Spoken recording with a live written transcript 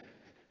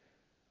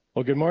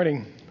Well, good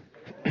morning.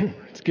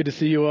 It's good to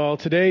see you all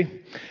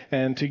today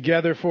and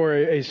together for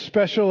a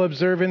special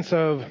observance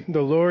of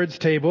the Lord's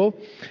table.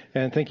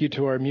 And thank you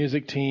to our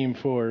music team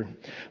for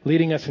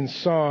leading us in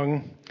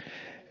song.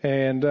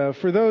 And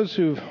for those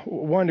who've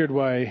wondered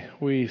why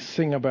we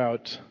sing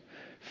about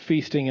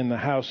feasting in the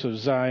house of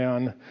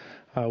Zion,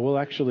 we'll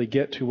actually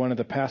get to one of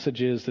the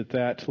passages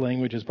that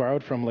language is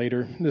borrowed from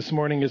later this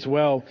morning as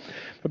well.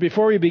 But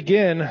before we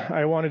begin,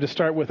 I wanted to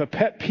start with a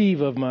pet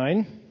peeve of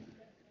mine.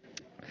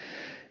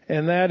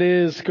 And that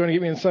is going to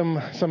get me in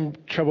some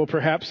trouble,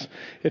 perhaps.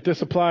 If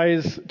this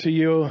applies to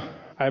you,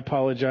 I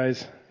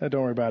apologize.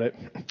 Don't worry about it.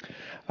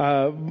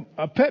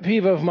 A pet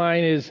peeve of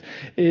mine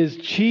is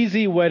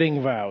cheesy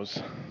wedding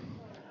vows.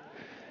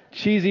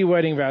 Cheesy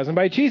wedding vows. And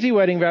by cheesy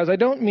wedding vows, I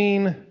don't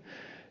mean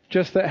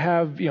just that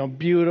have,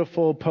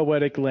 beautiful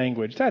poetic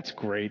language. That's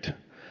great.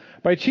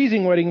 By cheesy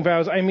wedding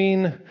vows, I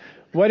mean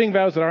wedding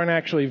vows that aren't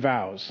actually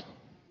vows.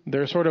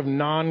 They're sort of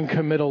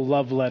non-committal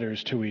love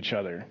letters to each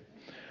other.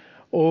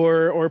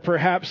 Or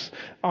perhaps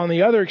on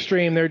the other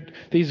extreme, they're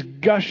these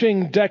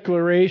gushing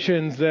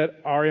declarations that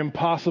are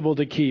impossible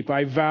to keep.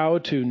 I vow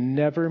to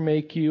never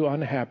make you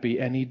unhappy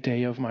any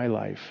day of my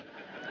life.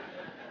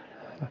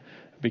 I'd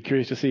be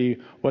curious to see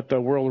what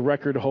the world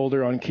record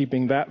holder on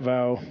keeping that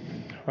vow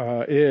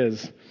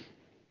is.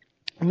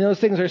 I mean, those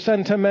things are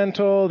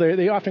sentimental.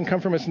 They often come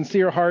from a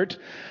sincere heart,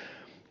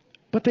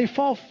 but they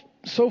fall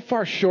so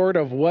far short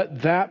of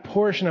what that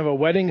portion of a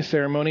wedding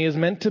ceremony is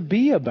meant to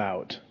be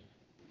about.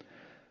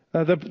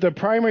 The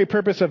primary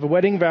purpose of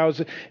wedding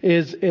vows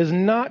is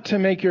not to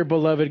make your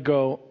beloved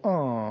go,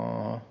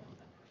 "Aww."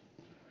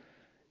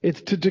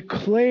 It's to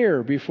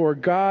declare before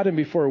God and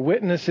before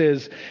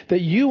witnesses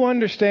that you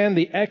understand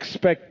the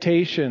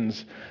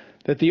expectations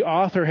that the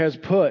author has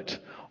put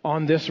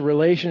on this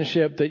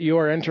relationship that you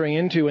are entering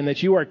into, and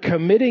that you are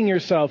committing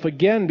yourself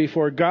again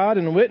before God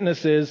and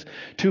witnesses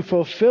to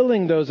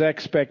fulfilling those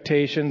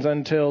expectations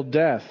until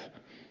death.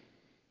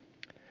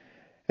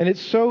 And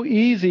it's so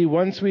easy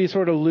once we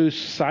sort of lose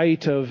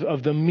sight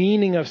of the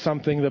meaning of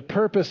something, the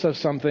purpose of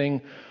something,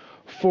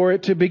 for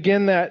it to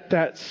begin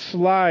that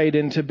slide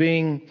into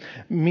being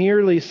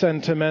merely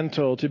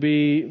sentimental, to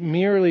be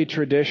merely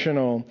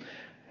traditional,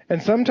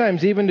 and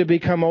sometimes even to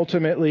become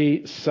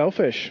ultimately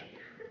selfish.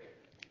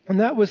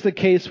 And that was the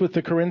case with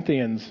the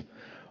Corinthians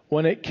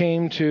when it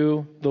came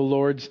to the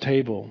Lord's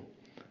table,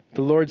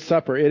 the Lord's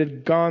Supper. It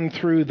had gone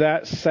through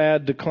that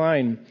sad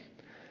decline.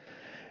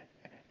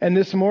 And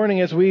this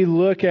morning, as we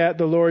look at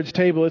the Lord's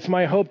table, it's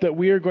my hope that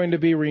we are going to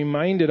be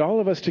reminded,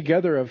 all of us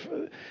together, of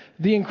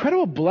the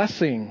incredible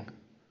blessing,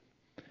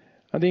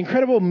 the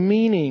incredible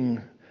meaning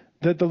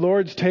that the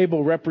Lord's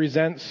table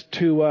represents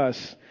to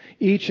us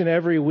each and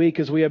every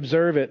week as we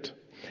observe it.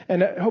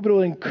 And I hope it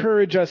will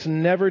encourage us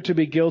never to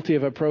be guilty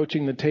of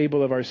approaching the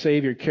table of our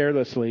Savior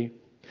carelessly.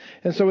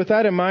 And so with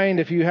that in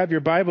mind, if you have your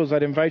Bibles,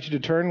 I'd invite you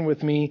to turn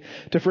with me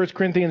to 1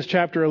 Corinthians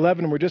chapter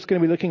 11. We're just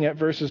going to be looking at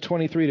verses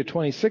 23 to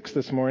 26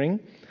 this morning.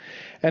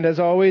 And as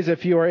always,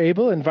 if you are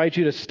able, I invite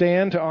you to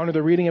stand to honor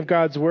the reading of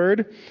God's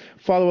Word.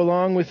 Follow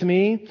along with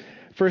me.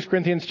 1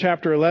 Corinthians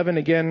chapter 11,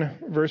 again,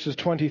 verses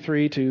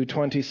 23 to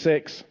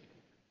 26.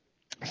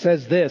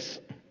 Says this,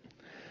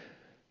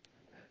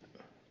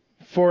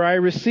 "For I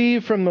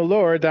received from the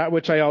Lord that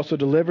which I also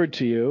delivered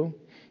to you,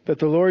 that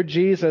the Lord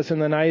Jesus, in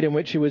the night in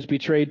which he was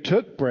betrayed,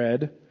 took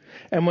bread,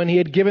 and when he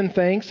had given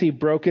thanks, he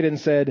broke it and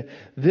said,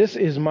 'This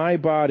is my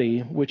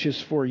body, which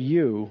is for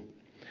you.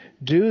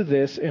 Do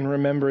this in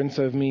remembrance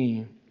of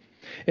me.'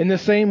 In the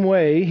same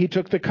way, he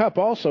took the cup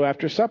also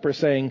after supper,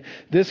 saying,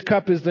 'This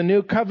cup is the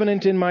new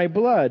covenant in my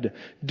blood.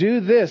 Do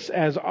this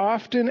as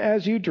often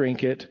as you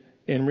drink it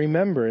in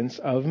remembrance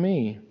of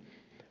me.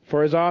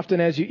 For as often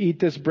as you eat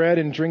this bread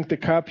and drink the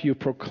cup, you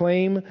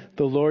proclaim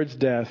the Lord's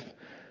death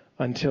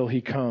until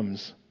he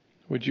comes.'"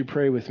 Would you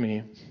pray with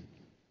me?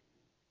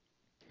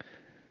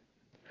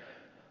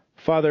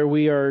 Father,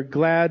 we are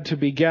glad to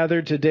be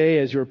gathered today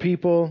as your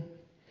people.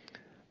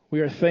 We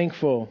are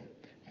thankful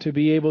to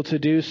be able to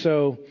do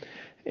so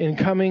in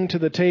coming to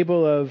the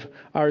table of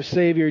our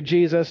Savior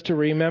Jesus, to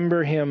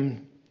remember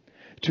him,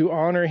 to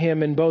honor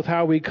him in both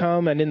how we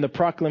come and in the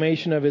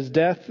proclamation of his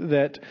death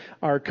that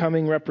our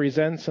coming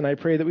represents. And I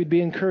pray that we'd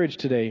be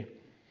encouraged today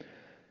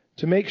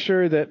to make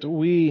sure that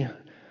we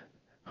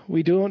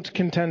don't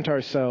content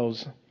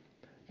ourselves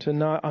to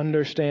not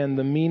understand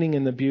the meaning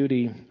and the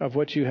beauty of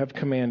what you have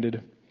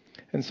commanded.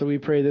 And so we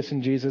pray this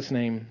in Jesus'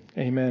 name.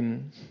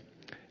 Amen.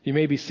 You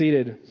may be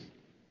seated.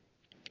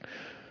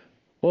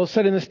 Well,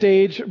 setting the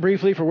stage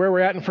briefly for where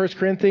we're at in 1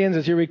 Corinthians.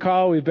 As you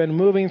recall, we've been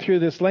moving through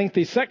this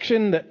lengthy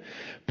section that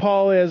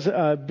Paul has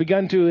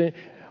begun to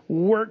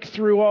work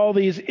through all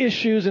these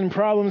issues and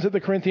problems that the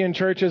Corinthian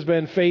church has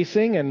been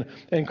facing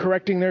and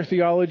correcting their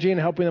theology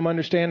and helping them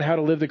understand how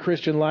to live the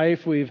Christian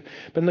life. We've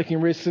been looking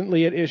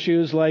recently at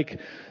issues like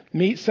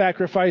meat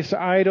sacrifice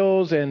to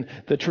idols and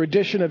the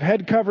tradition of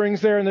head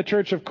coverings there in the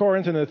church of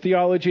Corinth and the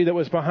theology that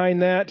was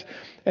behind that.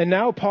 And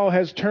now Paul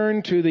has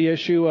turned to the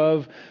issue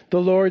of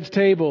the Lord's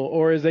table,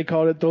 or as they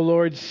called it, the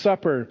Lord's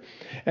Supper.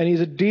 And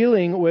he's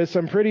dealing with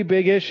some pretty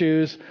big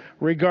issues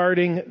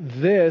regarding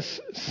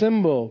this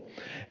symbol.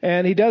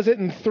 And he does it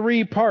in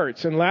 3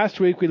 parts. And last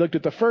week we looked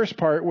at the first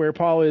part where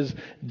Paul is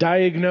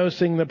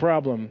diagnosing the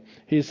problem.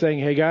 He's saying,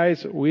 hey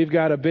guys, we've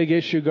got a big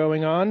issue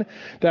going on.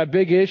 That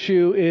big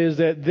issue is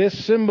that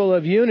this symbol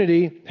of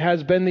unity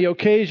has been the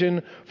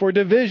occasion for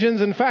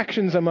divisions and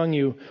factions among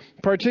you,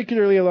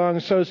 particularly along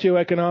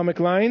socioeconomic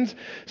lines,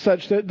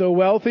 such that the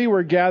wealthy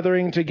were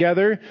gathering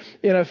together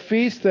in a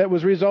feast that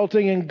was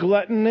resulting in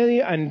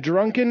gluttony and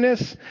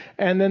drunkenness,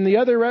 and then the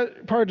other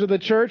parts of the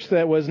church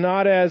that was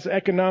not as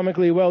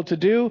economically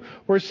well-to-do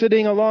were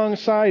sitting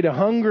alongside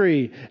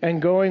hungry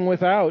and going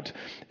without.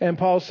 And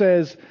Paul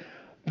says,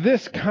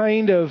 this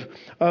kind of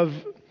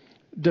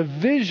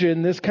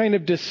division, this kind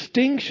of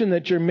distinction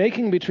that you're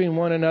making between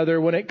one another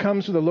when it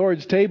comes to the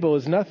Lord's table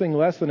is nothing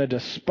less than a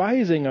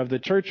despising of the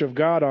church of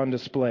God on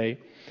display.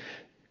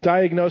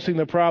 Diagnosing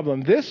the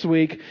problem. This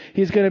week,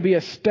 he's going to be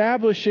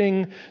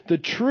establishing the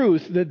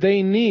truth that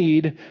they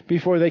need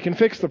before they can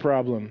fix the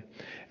problem.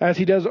 As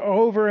he does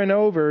over and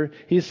over,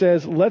 he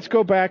says, let's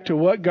go back to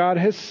what God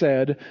has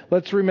said.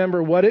 Let's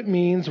remember what it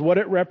means, what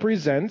it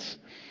represents,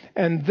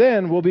 and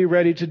then we'll be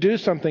ready to do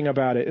something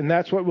about it. And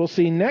that's what we'll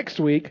see next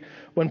week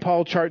when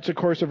Paul charts a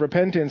course of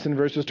repentance in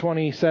verses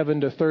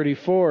 27 to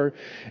 34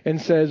 and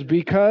says,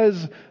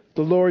 because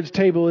the Lord's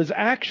table is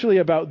actually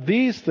about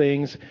these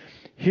things,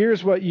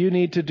 here's what you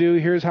need to do,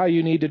 here's how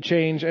you need to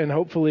change, and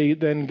hopefully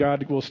then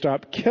God will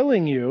stop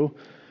killing you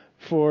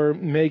for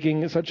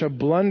making such a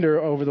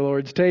blunder over the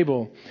Lord's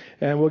table.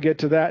 And we'll get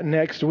to that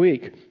next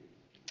week.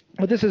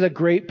 But this is a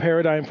great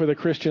paradigm for the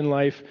Christian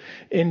life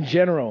in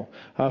general.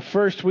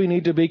 First, we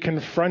need to be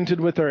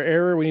confronted with our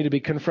error. We need to be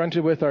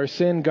confronted with our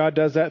sin. God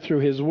does that through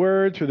His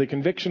Word, through the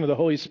conviction of the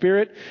Holy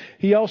Spirit.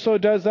 He also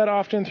does that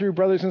often through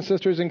brothers and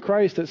sisters in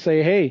Christ that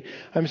say, hey,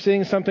 I'm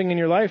seeing something in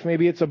your life.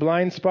 Maybe it's a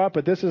blind spot,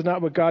 but this is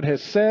not what God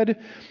has said.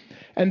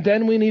 And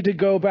then we need to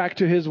go back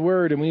to His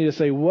Word and we need to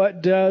say,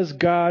 what does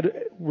God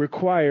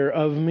require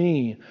of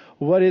me?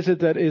 What is it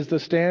that is the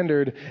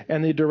standard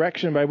and the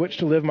direction by which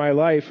to live my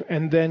life?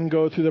 And then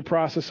go through the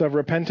process of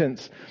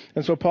repentance.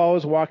 And so Paul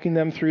is walking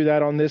them through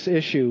that on this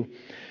issue.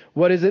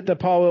 What is it that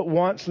Paul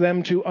wants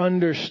them to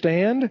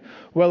understand?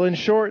 Well, in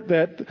short,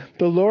 that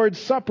the Lord's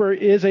Supper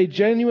is a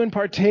genuine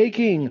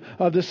partaking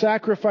of the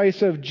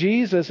sacrifice of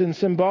Jesus in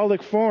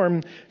symbolic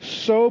form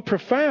so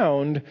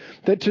profound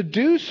that to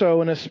do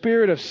so in a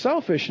spirit of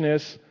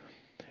selfishness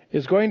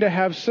is going to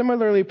have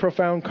similarly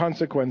profound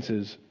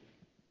consequences.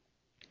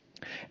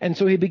 And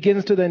so he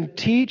begins to then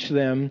teach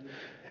them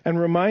and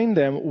remind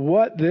them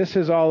what this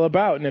is all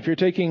about. And if you're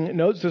taking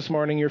notes this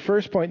morning, your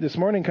first point this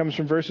morning comes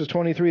from verses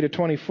 23 to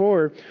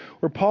 24,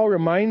 where Paul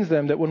reminds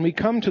them that when we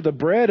come to the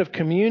bread of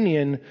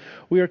communion,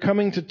 we are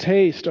coming to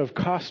taste of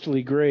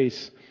costly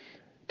grace.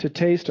 To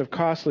taste of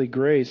costly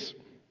grace.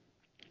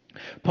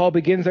 Paul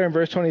begins there in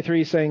verse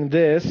 23 saying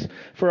this,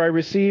 "For I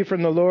received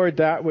from the Lord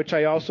that which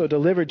I also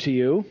delivered to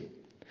you."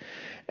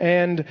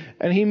 And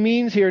he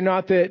means here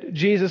not that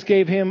Jesus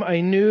gave him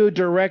a new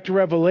direct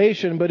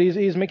revelation, but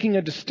he's making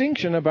a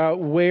distinction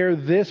about where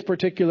this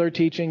particular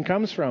teaching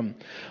comes from.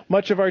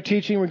 Much of our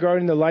teaching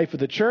regarding the life of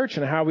the church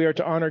and how we are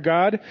to honor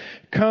God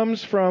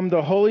comes from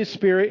the Holy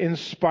Spirit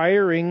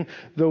inspiring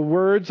the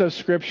words of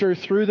Scripture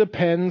through the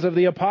pens of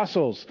the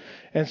apostles.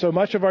 And so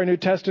much of our New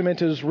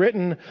Testament is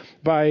written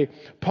by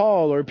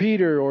Paul or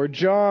Peter or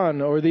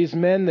John or these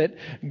men that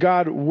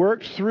God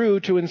worked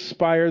through to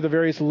inspire the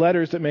various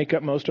letters that make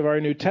up most of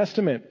our New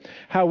Testament.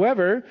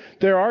 However,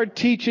 there are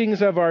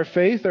teachings of our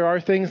faith. There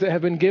are things that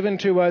have been given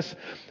to us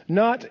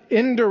not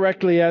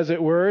indirectly, as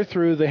it were,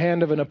 through the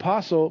hand of an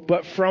apostle,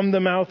 but from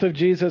the mouth of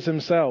Jesus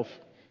himself.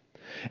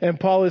 And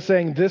Paul is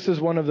saying this is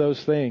one of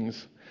those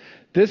things.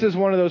 This is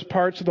one of those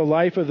parts of the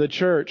life of the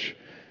church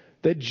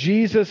that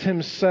Jesus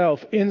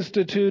himself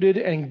instituted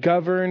and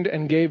governed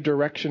and gave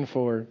direction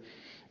for.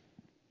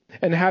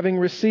 And having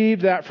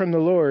received that from the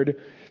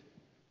Lord,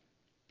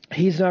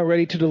 he's now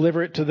ready to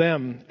deliver it to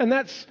them. And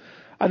that's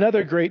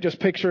another great just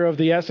picture of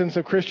the essence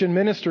of Christian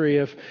ministry.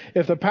 If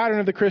the pattern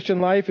of the Christian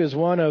life is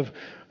one of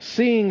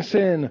seeing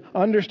sin,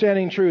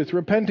 understanding truth,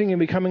 repenting and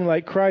becoming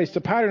like Christ,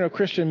 the pattern of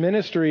Christian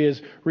ministry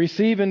is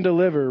receive and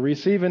deliver,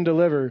 receive and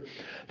deliver.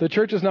 The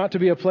church is not to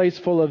be a place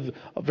full of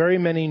very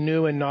many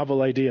new and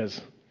novel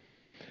ideas.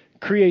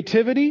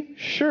 Creativity,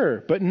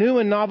 sure, but new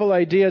and novel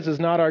ideas is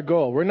not our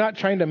goal. We're not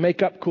trying to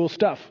make up cool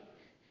stuff.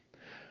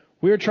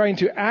 We're trying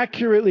to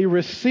accurately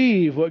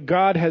receive what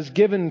God has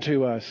given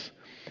to us.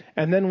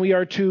 And then we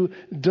are to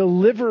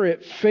deliver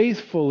it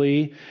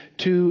faithfully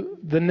to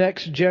the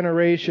next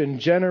generation,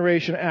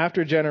 generation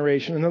after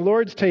generation. And the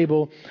Lord's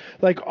table,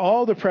 like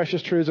all the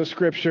precious truths of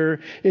Scripture,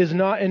 is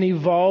not an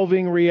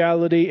evolving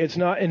reality. It's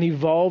not an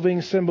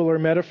evolving symbol or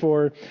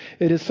metaphor.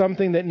 It is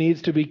something that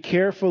needs to be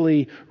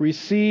carefully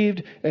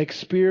received,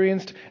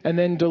 experienced, and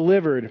then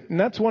delivered. And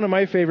that's one of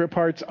my favorite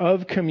parts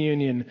of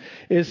communion,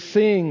 is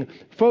seeing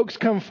folks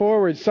come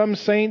forward, some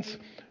saints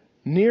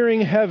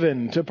nearing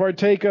heaven to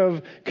partake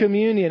of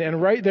communion,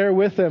 and right there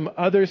with them,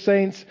 other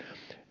saints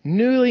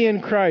newly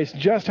in Christ,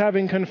 just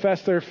having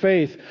confessed their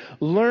faith,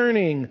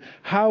 learning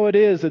how it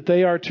is that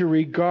they are to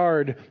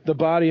regard the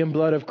body and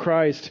blood of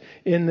Christ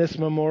in this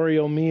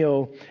memorial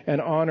meal and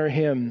honor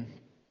Him.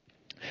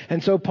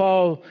 And so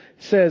Paul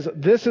says,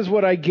 this is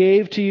what I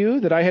gave to you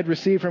that I had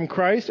received from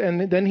Christ.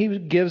 And then he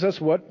gives us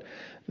what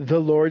the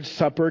Lord's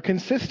Supper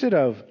consisted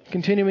of.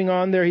 Continuing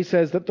on there, he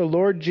says that the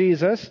Lord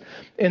Jesus,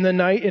 in the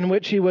night in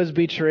which he was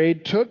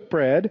betrayed, took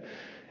bread.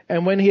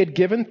 And when he had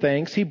given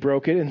thanks, he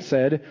broke it and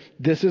said,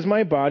 "This is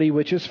my body,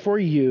 which is for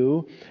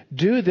you.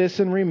 Do this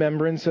in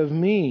remembrance of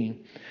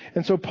me."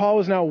 And so Paul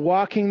is now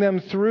walking them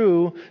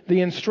through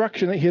the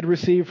instruction that he had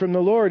received from the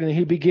Lord. And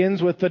he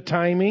begins with the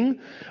timing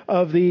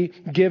of the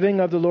giving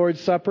of the Lord's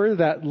Supper,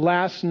 that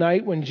last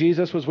night when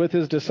Jesus was with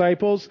his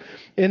disciples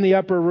in the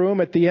upper room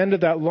at the end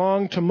of that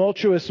long,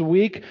 tumultuous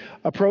week,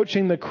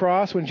 approaching the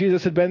cross when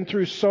Jesus had been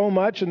through so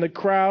much and the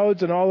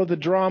crowds and all of the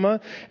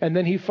drama. And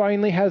then he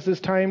finally has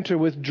this time to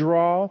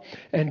withdraw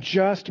and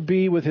just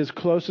be with his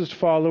closest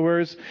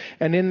followers.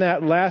 And in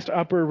that last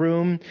upper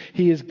room,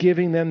 he is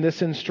giving them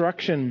this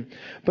instruction.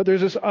 But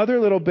there's this other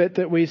little bit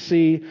that we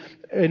see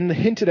and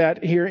hinted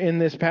at here in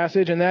this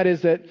passage, and that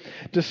is that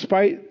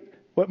despite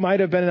what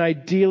might have been an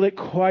idyllic,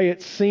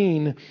 quiet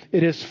scene,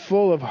 it is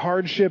full of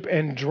hardship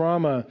and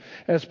drama.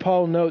 As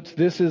Paul notes,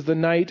 this is the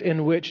night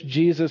in which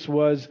Jesus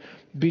was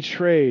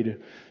betrayed.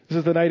 This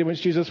is the night in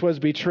which Jesus was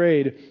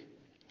betrayed.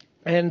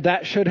 And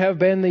that should have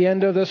been the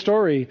end of the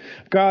story.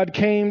 God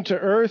came to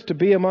earth to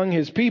be among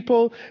his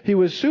people. He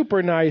was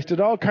super nice, did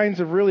all kinds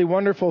of really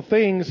wonderful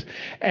things,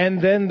 and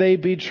then they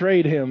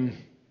betrayed him.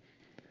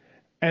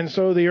 And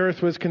so the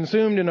earth was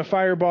consumed in a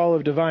fireball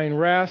of divine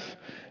wrath,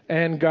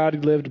 and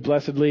God lived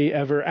blessedly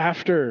ever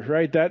after,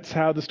 right? That's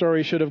how the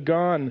story should have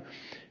gone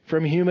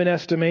from human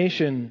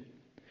estimation.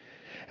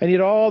 And yet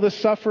all the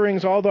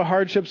sufferings, all the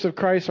hardships of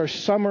Christ are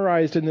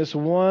summarized in this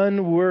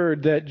one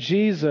word, that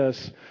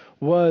Jesus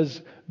was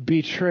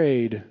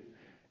betrayed.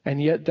 And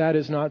yet that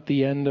is not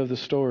the end of the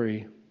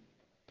story.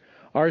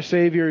 Our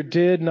Savior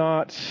did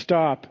not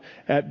stop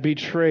at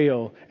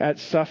betrayal, at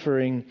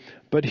suffering,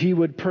 but he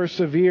would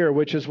persevere,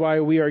 which is why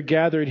we are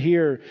gathered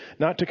here,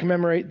 not to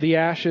commemorate the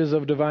ashes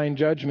of divine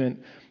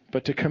judgment,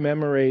 but to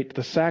commemorate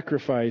the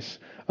sacrifice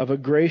of a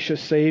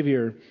gracious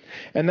Savior.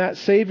 And that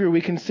Savior,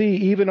 we can see,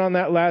 even on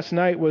that last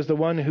night, was the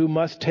one who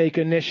must take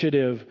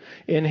initiative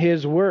in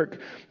his work.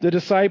 The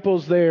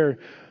disciples there,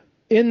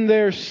 in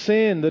their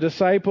sin, the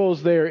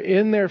disciples there,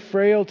 in their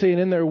frailty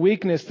and in their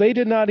weakness, they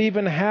did not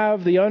even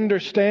have the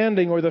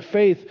understanding or the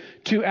faith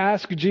to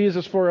ask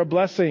Jesus for a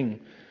blessing.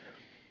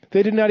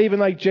 They did not even,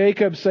 like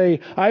Jacob, say,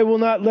 "I will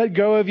not let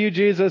go of you,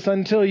 Jesus,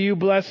 until you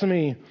bless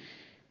me."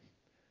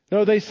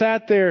 No, they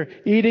sat there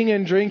eating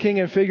and drinking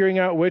and figuring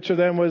out which of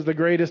them was the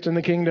greatest in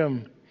the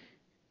kingdom.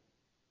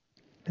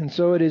 And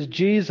so it is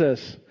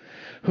Jesus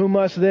who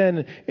must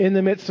then, in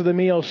the midst of the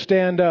meal,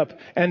 stand up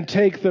and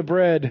take the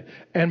bread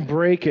and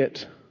break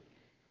it,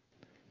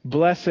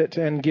 bless it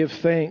and give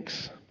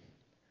thanks,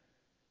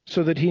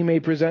 so that he may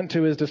present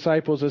to his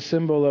disciples a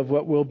symbol of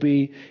what will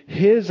be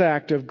his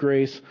act of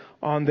grace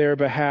on their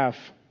behalf.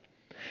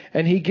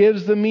 And he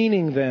gives the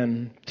meaning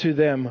then to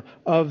them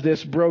of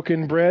this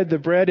broken bread. The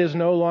bread is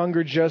no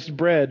longer just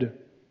bread.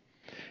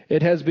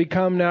 It has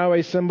become now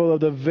a symbol of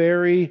the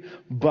very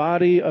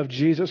body of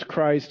Jesus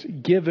Christ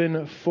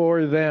given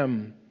for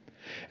them.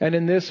 And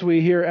in this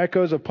we hear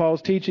echoes of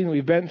Paul's teaching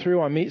we've been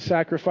through on meat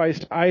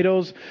sacrificed to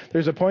idols.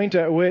 There's a point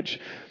at which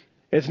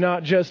it's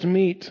not just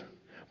meat,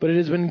 but it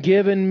has been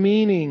given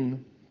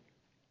meaning.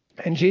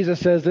 And Jesus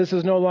says this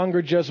is no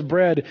longer just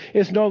bread.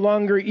 It's no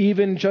longer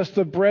even just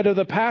the bread of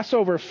the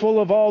Passover,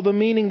 full of all the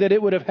meaning that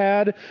it would have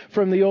had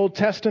from the Old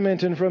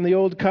Testament and from the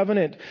Old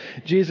Covenant.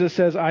 Jesus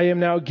says, I am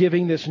now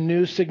giving this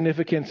new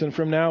significance, and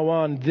from now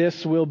on,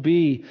 this will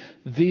be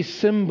the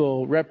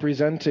symbol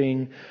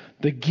representing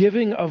the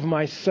giving of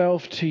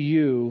myself to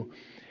you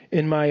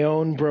in my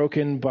own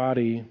broken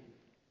body.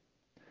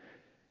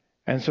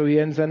 And so he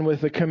ends then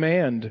with a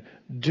command,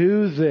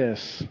 do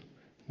this.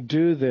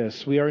 Do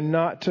this. We are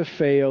not to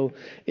fail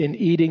in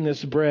eating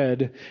this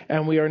bread,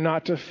 and we are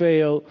not to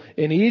fail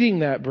in eating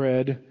that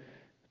bread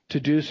to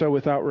do so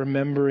without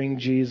remembering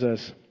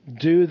Jesus.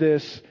 Do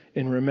this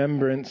in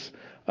remembrance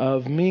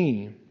of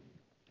me.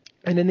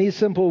 And in these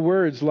simple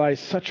words lies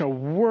such a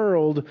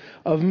world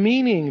of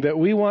meaning that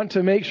we want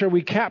to make sure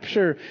we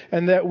capture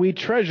and that we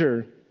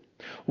treasure.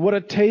 What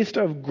a taste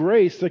of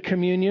grace the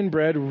communion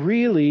bread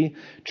really,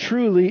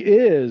 truly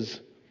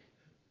is.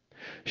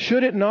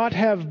 Should it not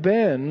have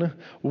been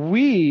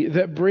we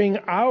that bring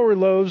our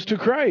loaves to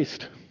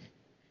Christ?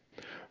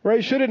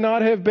 Right? Should it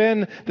not have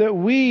been that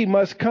we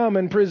must come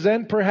and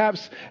present,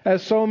 perhaps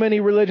as so many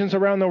religions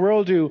around the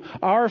world do,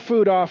 our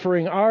food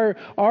offering,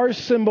 our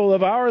symbol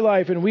of our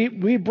life, and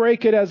we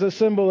break it as a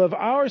symbol of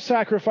our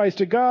sacrifice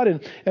to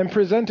God and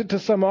present it to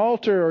some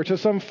altar or to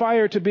some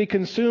fire to be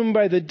consumed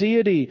by the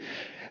deity,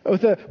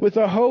 with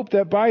the hope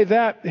that by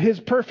that his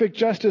perfect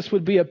justice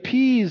would be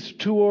appeased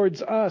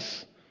towards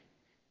us.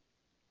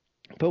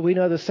 But we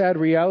know the sad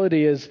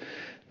reality is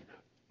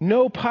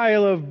no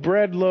pile of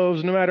bread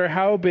loaves, no matter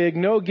how big,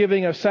 no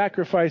giving of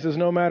sacrifices,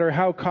 no matter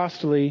how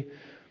costly,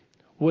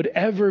 would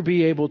ever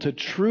be able to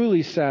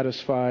truly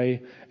satisfy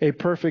a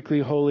perfectly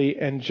holy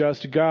and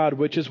just God,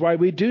 which is why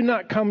we do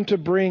not come to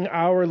bring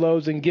our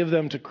loaves and give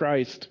them to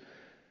Christ,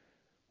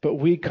 but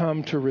we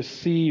come to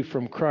receive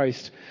from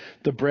Christ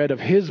the bread of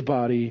His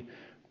body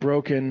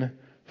broken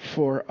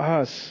for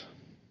us.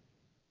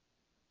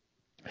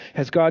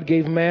 As God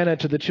gave manna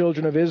to the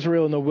children of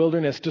Israel in the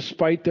wilderness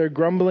despite their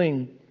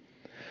grumbling,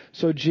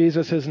 so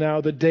Jesus is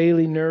now the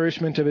daily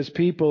nourishment of His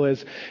people,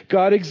 as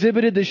God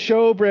exhibited the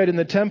showbread in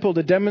the temple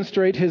to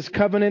demonstrate His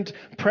covenant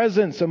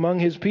presence among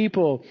His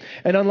people.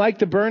 And unlike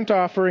the burnt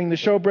offering, the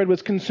showbread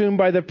was consumed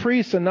by the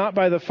priests and not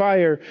by the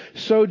fire.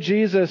 So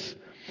Jesus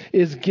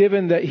is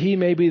given that He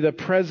may be the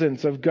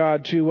presence of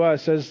God to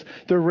us, as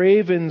the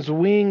ravens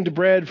winged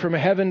bread from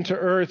heaven to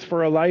earth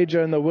for Elijah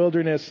in the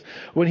wilderness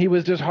when he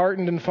was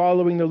disheartened in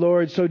following the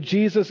Lord. So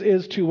Jesus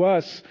is to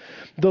us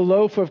the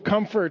loaf of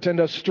comfort and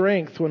of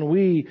strength when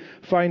we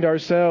find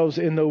ourselves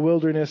in the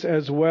wilderness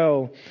as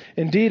well.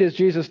 Indeed, as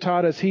Jesus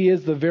taught us, He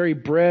is the very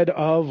bread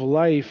of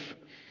life.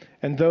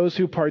 And those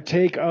who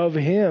partake of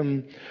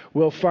Him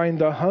will find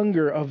the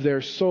hunger of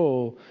their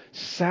soul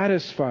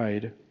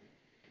satisfied.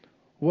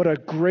 What a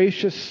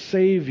gracious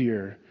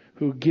Savior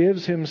who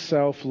gives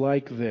Himself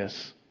like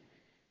this.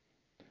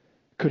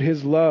 Could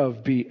His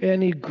love be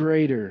any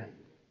greater?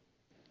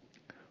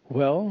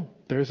 Well,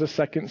 there's a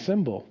second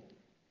symbol.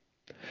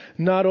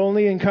 Not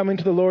only in coming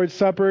to the Lord's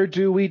Supper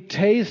do we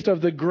taste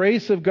of the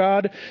grace of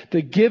God,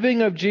 the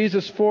giving of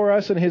Jesus for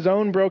us in His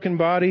own broken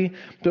body,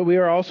 but we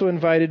are also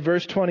invited,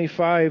 verse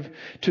 25,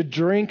 to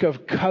drink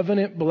of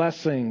covenant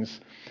blessings.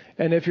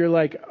 And if you're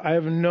like, I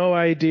have no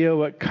idea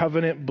what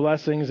covenant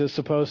blessings is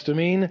supposed to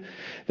mean,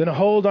 then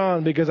hold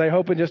on, because I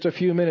hope in just a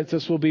few minutes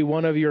this will be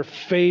one of your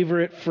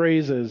favorite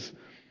phrases.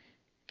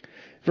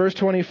 Verse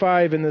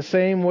 25, in the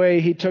same way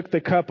He took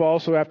the cup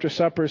also after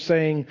supper,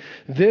 saying,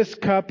 "This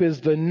cup is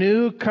the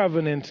new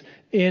covenant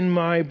in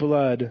my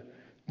blood.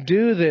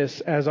 Do this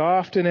as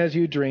often as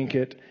you drink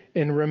it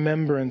in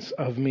remembrance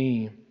of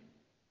me."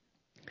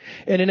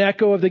 In an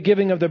echo of the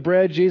giving of the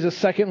bread, Jesus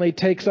secondly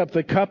takes up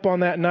the cup on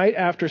that night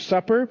after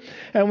supper.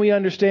 And we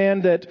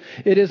understand that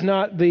it is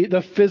not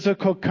the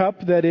physical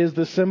cup that is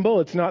the symbol.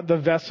 It's not the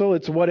vessel.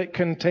 It's what it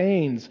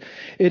contains.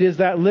 It is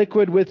that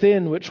liquid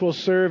within which will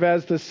serve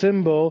as the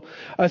symbol.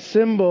 A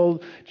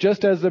symbol,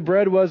 just as the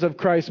bread was of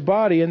Christ's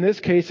body, in this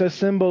case, a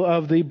symbol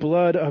of the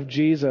blood of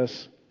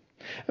Jesus.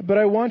 But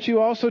I want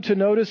you also to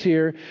notice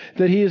here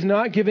that He is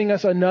not giving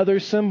us another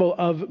symbol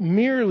of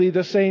merely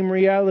the same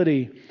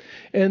reality.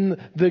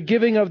 In the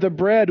giving of the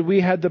bread,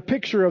 we had the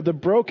picture of the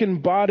broken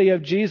body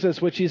of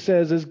Jesus, which He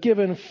says is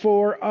given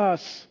for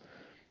us.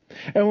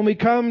 And when we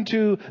come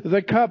to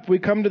the cup, we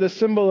come to the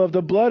symbol of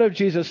the blood of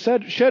Jesus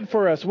shed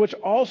for us, which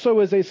also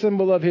is a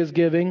symbol of His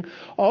giving,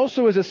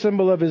 also is a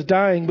symbol of His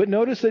dying. But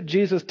notice that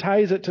Jesus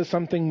ties it to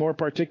something more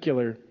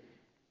particular.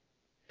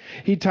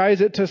 He ties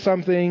it to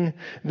something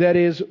that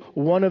is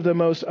one of the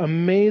most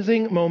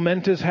amazing,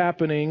 momentous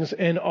happenings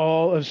in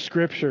all of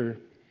Scripture.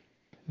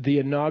 The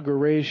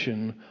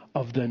inauguration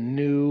of the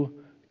new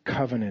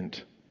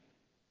covenant.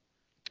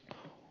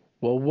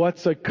 Well,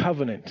 what's a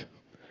covenant?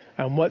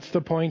 And what's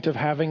the point of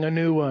having a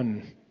new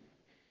one?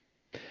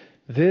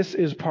 This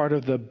is part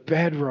of the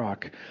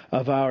bedrock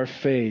of our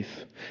faith.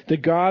 The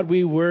God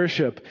we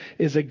worship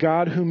is a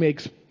God who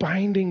makes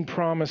binding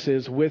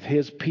promises with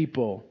His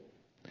people.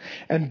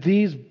 And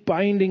these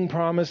binding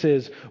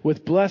promises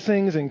with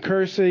blessings and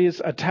curses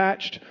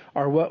attached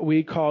are what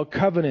we call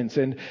covenants.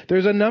 And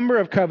there's a number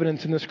of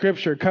covenants in the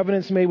Scripture.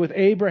 Covenants made with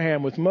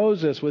Abraham, with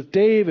Moses, with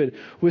David,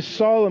 with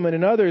Solomon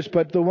and others.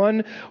 But the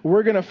one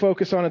we're going to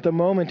focus on at the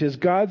moment is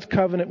God's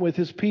covenant with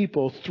His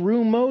people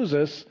through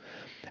Moses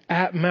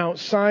at Mount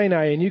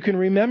Sinai. And you can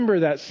remember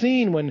that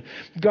scene when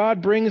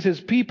God brings His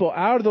people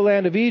out of the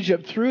land of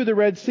Egypt through the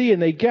Red Sea, and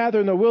they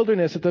gather in the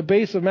wilderness at the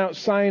base of Mount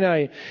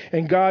Sinai.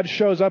 And God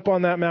shows up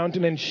on that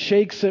mountain and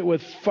shakes it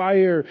with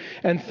fire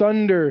and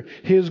thunder,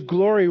 His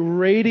glory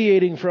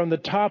radiating from the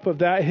top of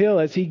that hill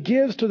as He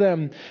gives to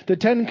them the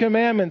 10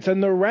 Commandments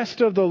and the rest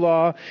of the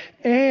law,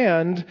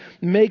 and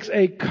makes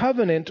a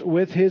covenant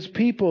with His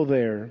people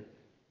there.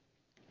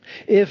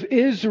 If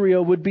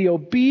Israel would be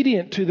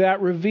obedient to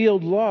that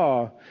revealed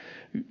law,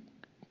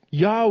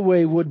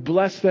 Yahweh would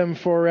bless them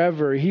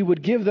forever. He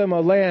would give them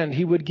a land.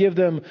 He would give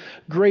them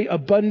great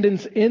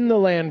abundance in the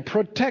land,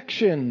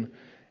 protection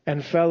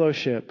and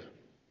fellowship.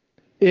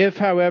 If,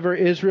 however,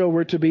 Israel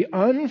were to be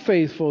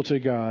unfaithful to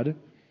God,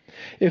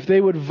 if they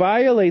would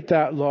violate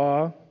that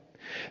law,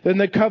 then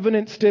the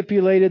covenant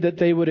stipulated that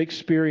they would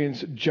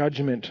experience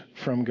judgment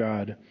from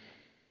God.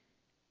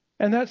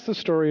 And that's the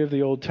story of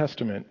the Old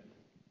Testament.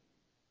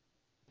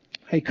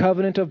 A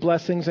covenant of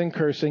blessings and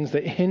cursings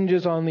that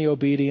hinges on the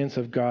obedience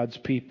of God's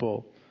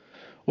people.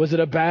 Was it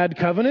a bad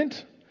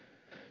covenant?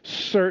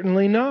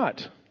 Certainly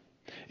not.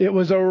 It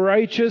was a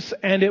righteous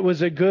and it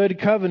was a good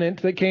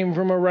covenant that came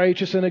from a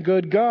righteous and a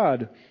good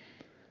God.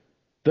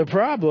 The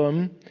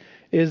problem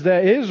is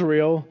that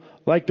Israel,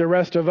 like the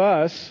rest of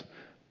us,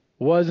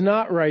 was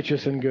not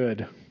righteous and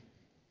good.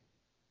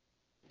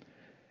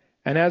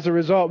 And as a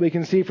result, we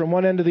can see from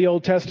one end of the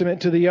Old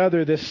Testament to the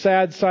other this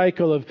sad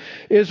cycle of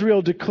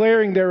Israel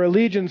declaring their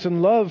allegiance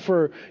and love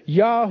for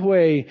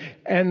Yahweh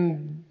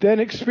and then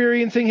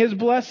experiencing His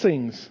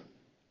blessings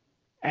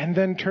and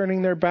then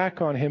turning their back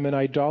on Him in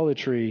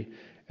idolatry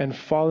and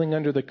falling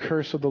under the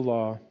curse of the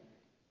law.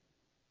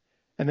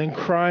 And then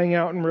crying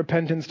out in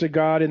repentance to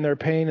God in their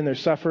pain and their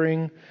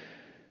suffering,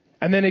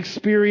 and then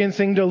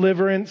experiencing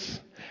deliverance,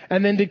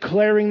 and then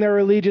declaring their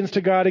allegiance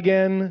to God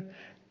again,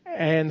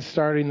 and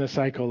starting the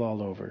cycle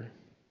all over.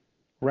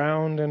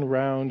 Round and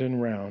round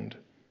and round.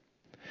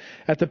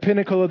 At the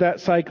pinnacle of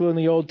that cycle in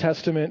the Old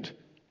Testament,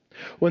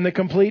 when the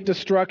complete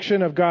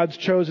destruction of God's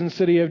chosen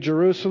city of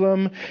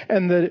Jerusalem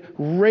and the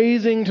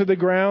razing to the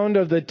ground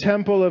of the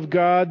temple of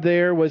God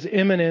there was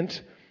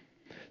imminent,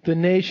 the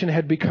nation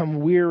had become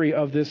weary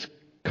of this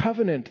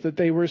covenant that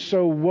they were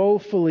so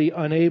woefully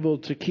unable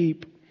to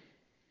keep.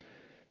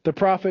 The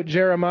prophet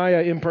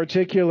Jeremiah in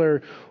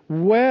particular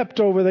wept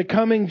over the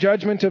coming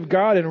judgment of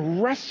God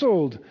and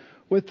wrestled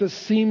with the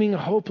seeming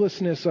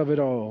hopelessness of it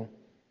all.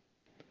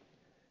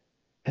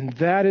 And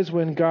that is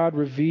when God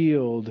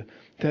revealed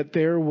that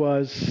there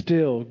was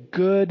still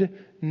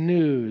good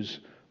news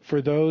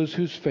for those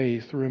whose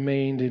faith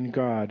remained in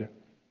God.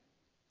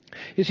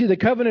 You see, the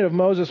covenant of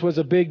Moses was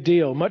a big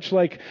deal, much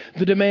like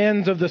the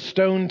demands of the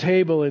stone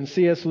table in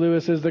C.S.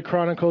 Lewis's The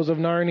Chronicles of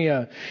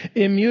Narnia,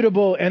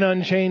 immutable and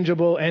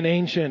unchangeable and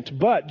ancient.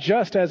 But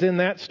just as in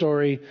that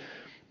story,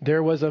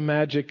 there was a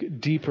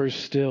magic deeper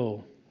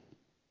still.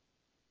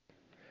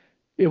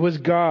 It was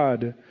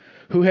God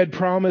who had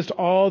promised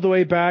all the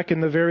way back in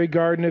the very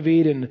Garden of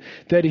Eden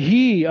that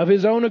He, of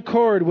His own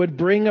accord, would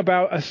bring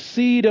about a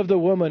seed of the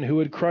woman who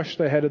would crush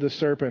the head of the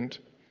serpent.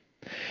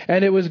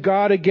 And it was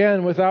God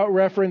again, without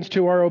reference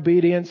to our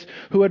obedience,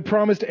 who had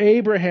promised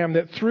Abraham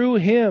that through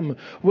him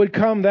would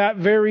come that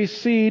very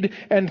seed,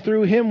 and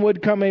through him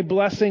would come a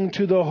blessing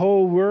to the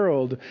whole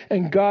world.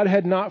 And God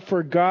had not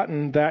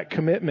forgotten that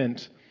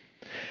commitment.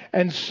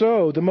 And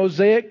so the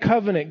Mosaic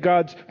covenant,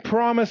 God's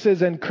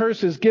promises and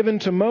curses given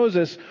to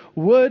Moses,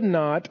 would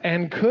not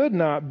and could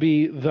not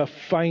be the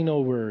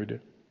final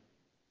word.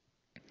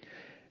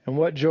 And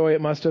what joy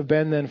it must have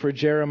been then for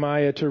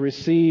Jeremiah to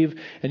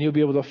receive, and you'll be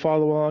able to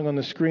follow along on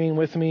the screen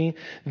with me,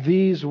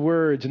 these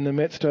words in the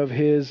midst of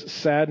his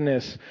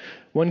sadness.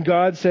 When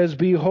God says,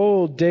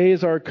 "Behold,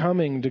 days are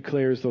coming,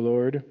 declares the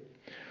Lord,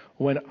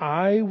 when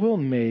I will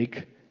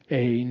make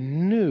a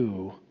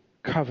new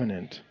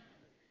covenant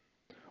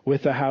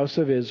with the house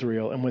of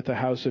Israel and with the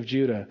house of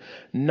Judah,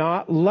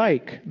 not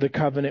like the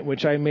covenant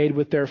which I made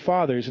with their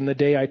fathers in the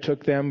day I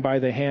took them by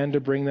the hand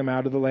to bring them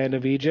out of the land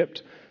of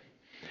Egypt."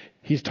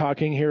 He's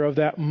talking here of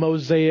that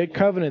Mosaic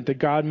covenant that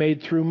God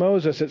made through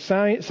Moses at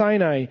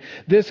Sinai.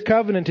 This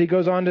covenant, he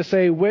goes on to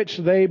say, which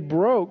they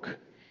broke,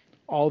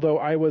 although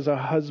I was a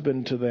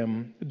husband to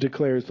them,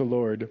 declares the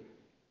Lord.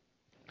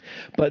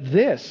 But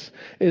this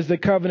is the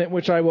covenant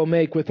which I will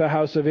make with the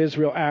house of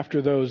Israel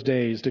after those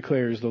days,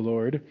 declares the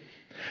Lord.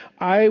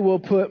 I will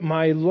put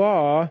my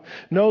law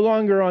no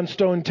longer on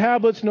stone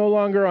tablets, no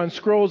longer on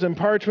scrolls and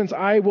parchments.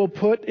 I will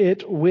put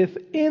it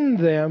within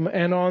them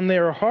and on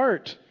their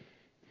heart.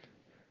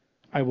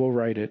 I will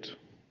write it,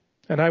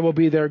 and I will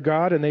be their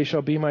God, and they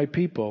shall be my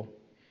people.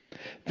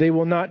 They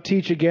will not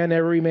teach again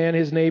every man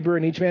his neighbor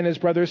and each man his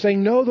brother,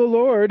 saying, "Know the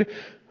Lord,"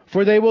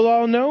 for they will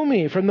all know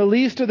me, from the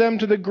least of them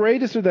to the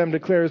greatest of them,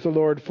 declares the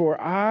Lord. For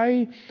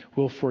I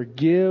will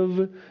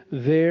forgive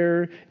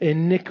their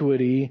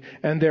iniquity,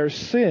 and their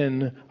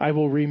sin I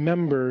will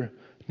remember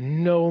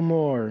no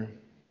more.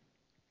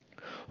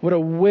 What a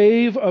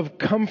wave of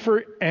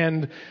comfort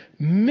and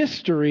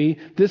mystery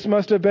this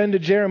must have been to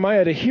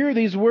Jeremiah to hear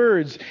these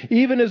words,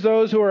 even as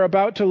those who are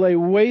about to lay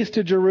waste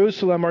to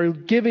Jerusalem are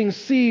giving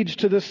siege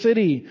to the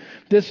city.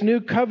 This new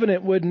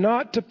covenant would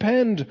not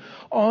depend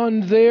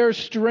on their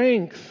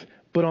strength,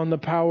 but on the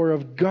power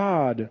of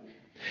God.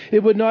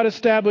 It would not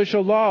establish a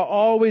law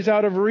always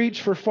out of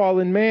reach for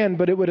fallen man,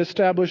 but it would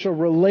establish a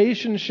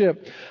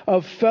relationship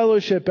of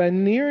fellowship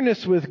and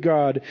nearness with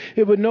God.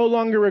 It would no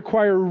longer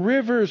require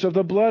rivers of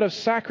the blood of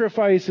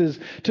sacrifices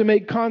to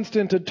make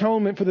constant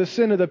atonement for the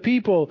sin of the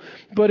people,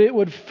 but it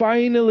would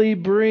finally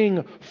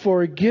bring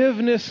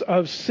forgiveness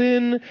of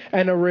sin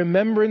and a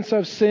remembrance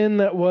of sin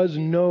that was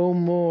no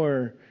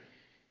more.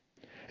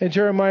 And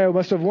Jeremiah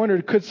must have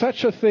wondered, could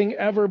such a thing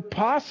ever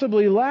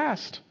possibly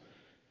last?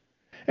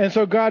 And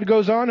so God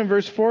goes on in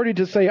verse 40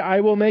 to say,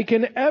 I will make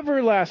an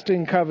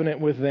everlasting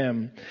covenant with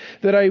them,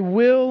 that I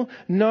will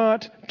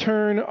not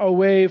turn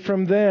away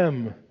from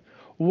them.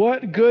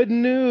 What good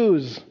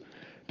news!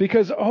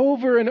 Because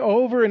over and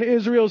over in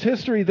Israel's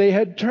history, they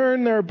had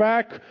turned their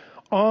back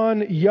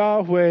on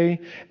Yahweh,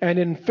 and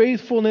in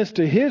faithfulness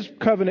to His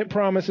covenant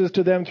promises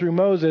to them through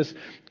Moses,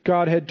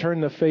 God had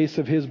turned the face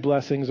of His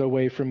blessings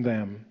away from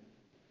them.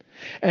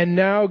 And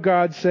now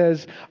God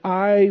says,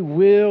 I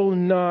will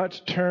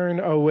not turn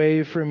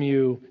away from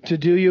you to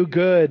do you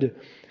good.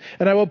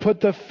 And I will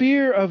put the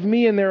fear of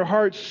me in their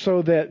hearts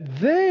so that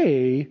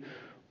they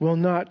will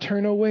not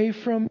turn away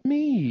from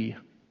me.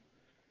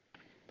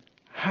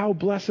 How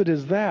blessed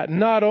is that?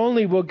 Not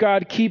only will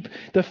God keep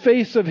the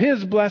face of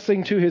his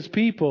blessing to his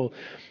people,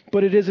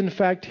 but it is in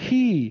fact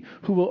he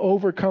who will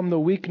overcome the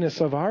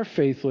weakness of our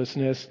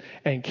faithlessness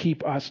and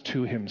keep us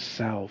to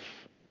himself.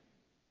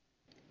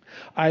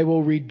 I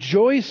will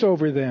rejoice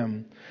over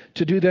them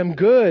to do them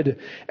good,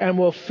 and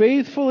will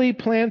faithfully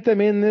plant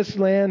them in this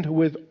land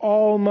with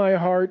all my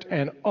heart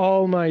and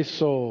all my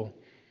soul.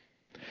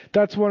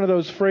 That's one of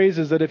those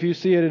phrases that if you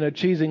see it in a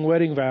cheesing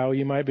wedding vow,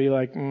 you might be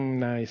like,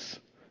 nice.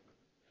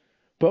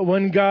 But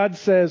when God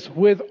says,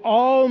 with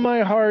all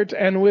my heart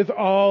and with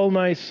all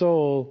my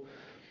soul,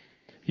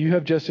 you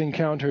have just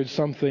encountered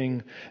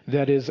something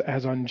that is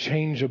as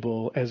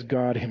unchangeable as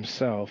God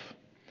himself.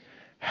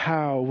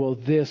 How will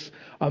this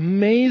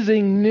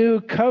amazing new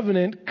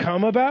covenant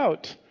come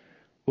about?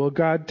 Well,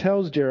 God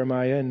tells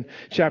Jeremiah in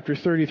chapter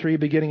 33,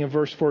 beginning in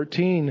verse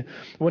 14,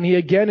 when he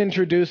again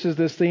introduces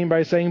this theme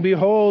by saying,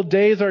 behold,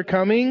 days are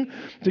coming,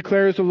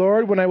 declares the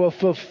Lord, when I will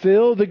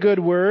fulfill the good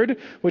word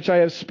which I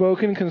have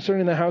spoken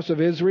concerning the house of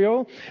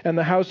Israel and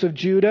the house of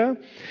Judah.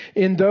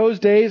 In those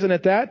days and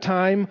at that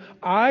time,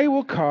 I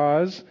will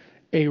cause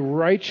a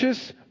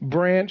righteous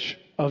branch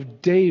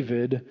of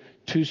David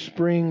to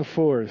spring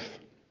forth.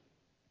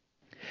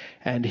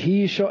 And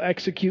he shall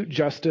execute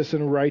justice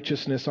and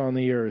righteousness on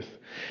the earth.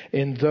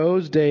 In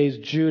those days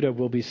Judah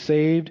will be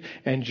saved,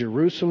 and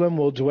Jerusalem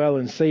will dwell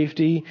in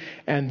safety.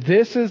 And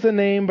this is the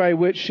name by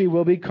which she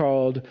will be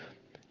called: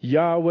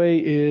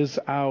 Yahweh is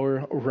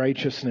our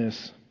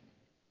righteousness.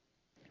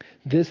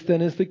 This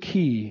then is the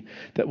key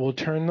that will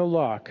turn the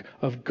lock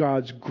of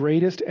God's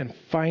greatest and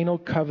final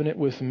covenant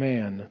with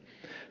man,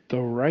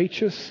 the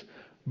righteous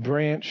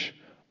branch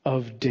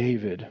of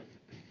David.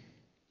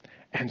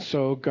 And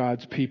so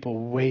God's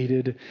people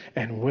waited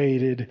and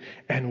waited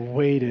and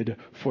waited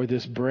for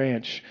this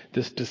branch,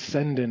 this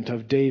descendant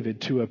of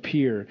David to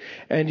appear.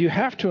 And you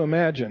have to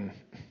imagine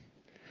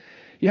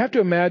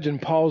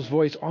Paul's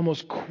voice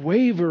almost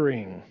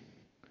quavering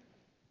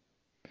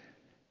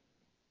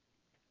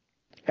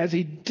as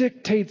he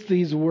dictates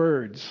these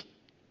words,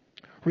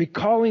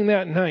 recalling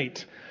that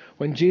night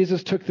when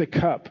Jesus took the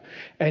cup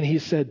and he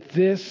said,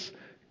 this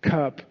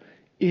cup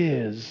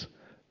is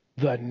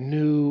the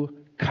new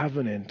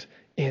covenant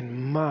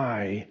in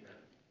my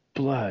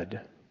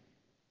blood.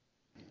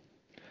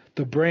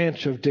 The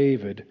branch of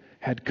David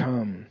had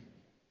come.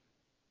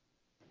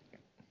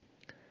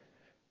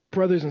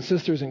 Brothers and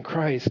sisters in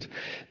Christ,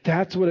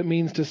 that's what it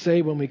means to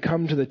say when we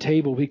come to the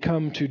table, we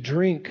come to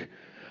drink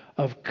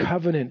of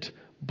covenant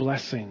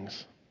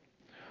blessings.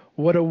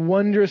 What a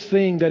wondrous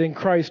thing that in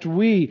Christ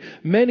we,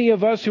 many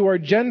of us who are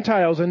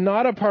Gentiles and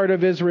not a part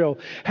of Israel,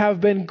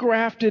 have been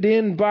grafted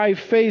in by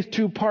faith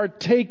to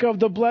partake of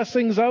the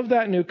blessings of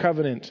that new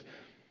covenant.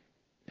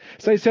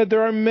 As I said,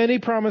 there are many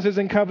promises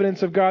and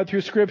covenants of God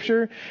through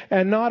Scripture,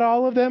 and not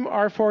all of them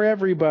are for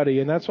everybody.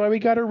 And that's why we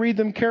got to read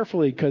them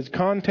carefully, because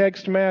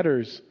context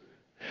matters.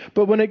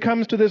 But when it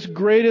comes to this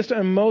greatest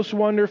and most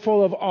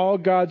wonderful of all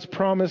God's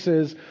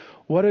promises,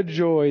 what a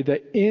joy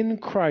that in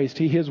Christ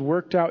He has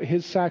worked out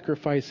His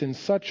sacrifice in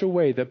such a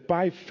way that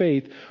by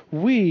faith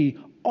we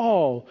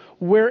all,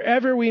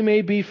 wherever we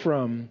may be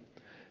from,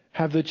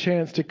 have the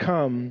chance to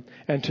come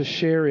and to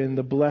share in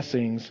the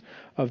blessings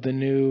of the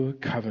new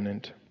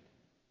covenant.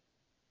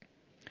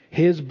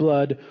 His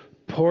blood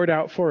poured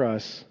out for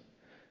us.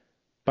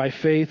 By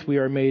faith we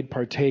are made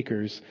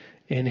partakers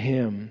in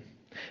Him.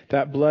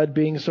 That blood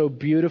being so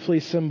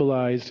beautifully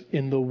symbolized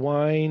in the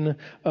wine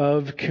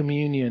of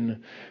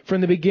communion.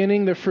 From the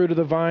beginning, the fruit of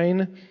the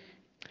vine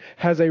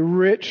has a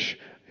rich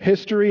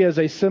history as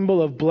a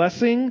symbol of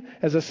blessing,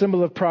 as a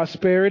symbol of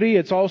prosperity.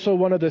 It's also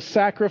one of the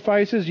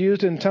sacrifices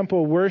used in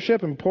temple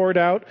worship and poured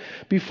out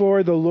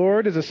before the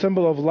Lord as a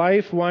symbol of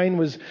life. Wine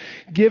was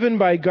given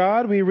by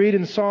God. We read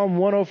in Psalm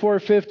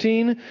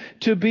 104:15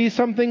 to be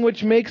something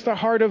which makes the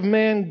heart of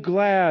man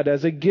glad,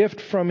 as a gift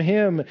from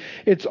Him.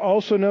 It's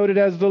also noted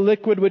as the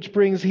liquid which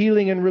brings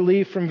healing and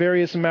relief from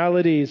various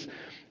maladies.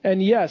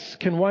 And yes,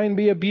 can wine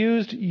be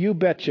abused? You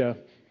betcha.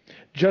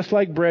 Just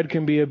like bread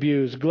can be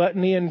abused.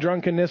 Gluttony and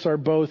drunkenness are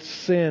both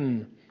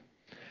sin.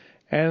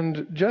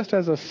 And just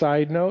as a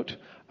side note,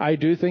 I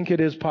do think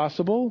it is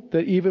possible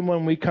that even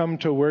when we come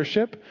to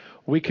worship,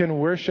 we can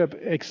worship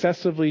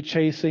excessively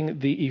chasing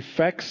the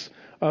effects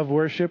of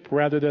worship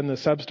rather than the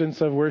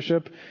substance of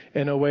worship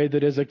in a way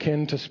that is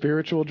akin to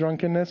spiritual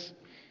drunkenness.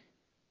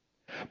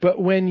 But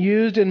when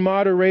used in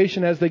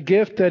moderation as the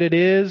gift that it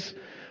is,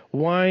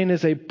 wine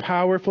is a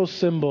powerful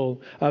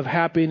symbol of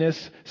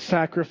happiness,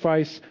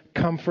 sacrifice,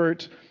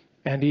 comfort,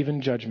 and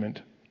even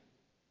judgment.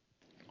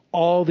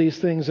 All these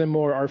things and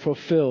more are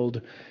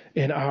fulfilled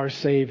in our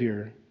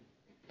Savior.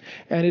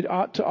 And it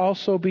ought to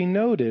also be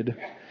noted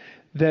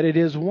that it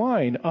is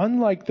wine,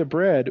 unlike the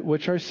bread,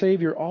 which our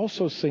Savior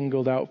also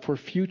singled out for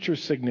future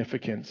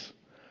significance.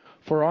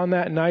 For on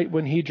that night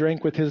when He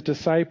drank with His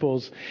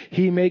disciples,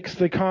 He makes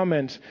the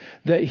comment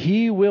that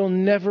He will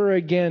never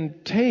again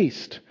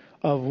taste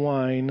of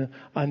wine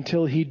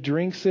until He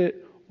drinks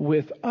it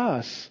with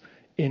us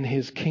in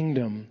His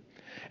kingdom.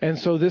 And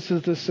so this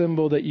is the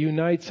symbol that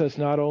unites us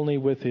not only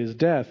with his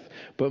death,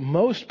 but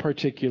most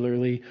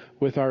particularly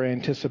with our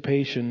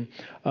anticipation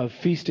of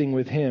feasting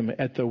with him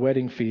at the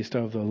wedding feast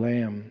of the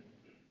Lamb.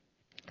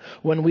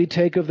 When we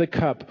take of the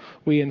cup,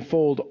 we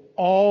unfold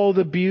all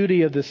the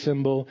beauty of the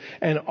symbol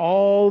and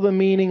all the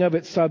meaning of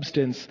its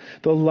substance,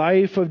 the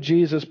life of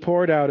Jesus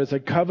poured out as a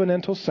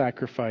covenantal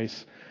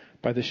sacrifice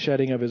by the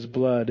shedding of his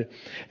blood.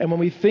 And when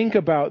we think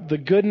about the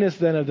goodness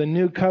then of the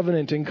new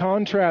covenant in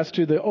contrast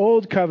to the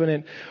old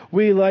covenant,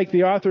 we, like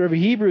the author of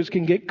Hebrews,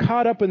 can get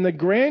caught up in the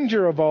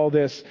grandeur of all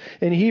this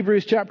in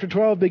Hebrews chapter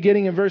 12,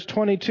 beginning in verse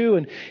 22.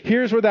 And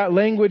here's where that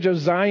language of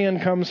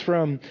Zion comes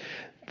from.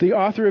 The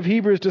author of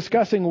Hebrews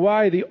discussing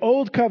why the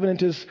old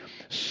covenant is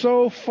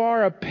so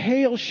far a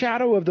pale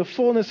shadow of the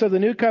fullness of the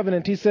new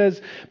covenant. He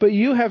says, "But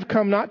you have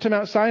come not to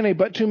Mount Sinai,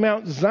 but to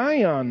Mount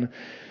Zion,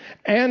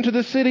 and to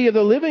the city of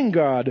the living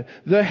God,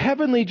 the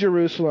heavenly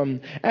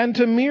Jerusalem, and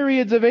to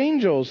myriads of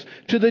angels,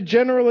 to the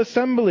general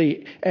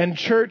assembly and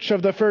church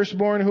of the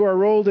firstborn who are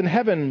rolled in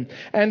heaven,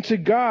 and to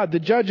God, the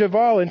judge of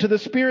all, and to the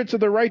spirits of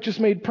the righteous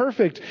made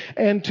perfect,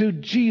 and to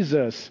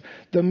Jesus,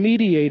 the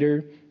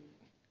mediator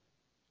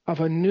of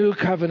a new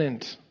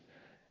covenant,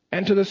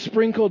 and to the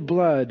sprinkled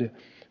blood,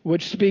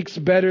 which speaks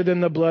better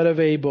than the blood of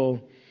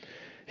Abel."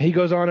 He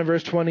goes on in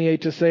verse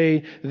 28 to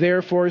say,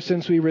 "Therefore,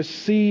 since we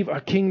receive a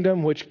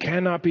kingdom which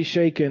cannot be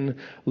shaken,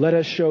 let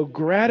us show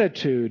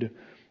gratitude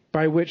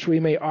by which we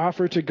may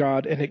offer to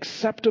God an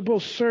acceptable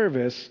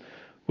service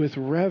with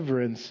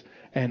reverence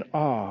and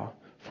awe,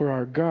 for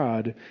our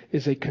God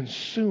is a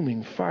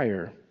consuming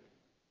fire."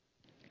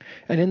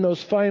 And in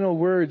those final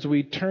words,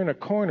 we turn a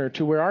corner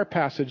to where our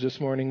passage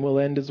this morning will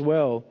end as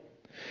well.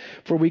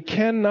 For we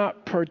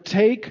cannot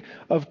partake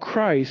of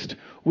Christ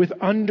with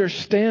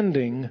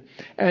understanding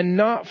and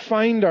not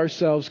find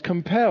ourselves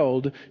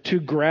compelled to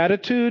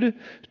gratitude,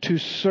 to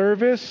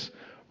service,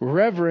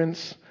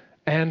 reverence,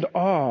 and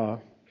awe.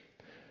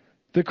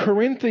 The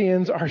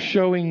Corinthians are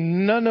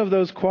showing none of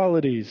those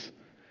qualities.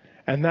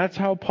 And that's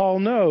how Paul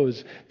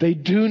knows they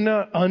do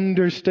not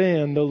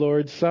understand the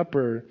Lord's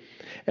Supper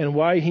and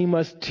why he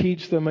must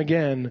teach them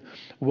again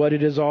what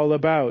it is all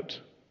about.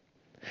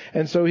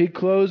 And so he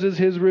closes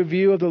his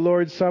review of the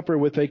Lord's Supper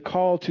with a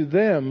call to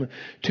them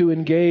to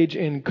engage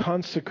in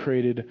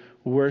consecrated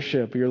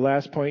worship. Your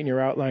last point in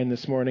your outline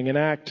this morning, an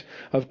act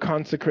of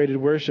consecrated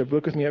worship.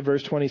 Look with me at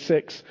verse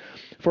 26.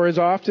 "For as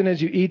often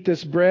as you eat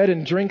this bread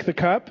and drink the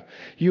cup,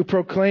 you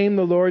proclaim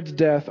the Lord's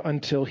death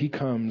until he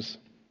comes."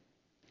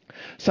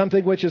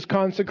 Something which is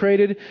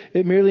consecrated,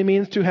 it merely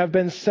means to have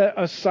been set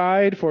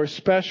aside for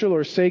special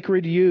or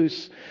sacred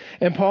use.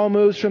 And Paul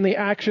moves from the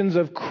actions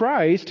of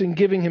Christ in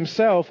giving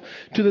himself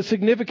to the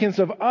significance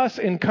of us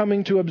in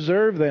coming to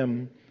observe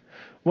them.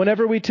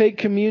 Whenever we take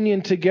communion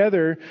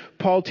together,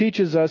 Paul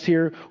teaches us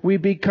here, we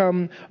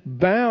become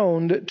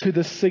bound to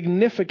the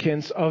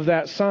significance of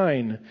that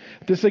sign.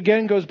 This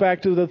again goes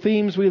back to the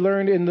themes we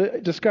learned in the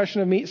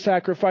discussion of meat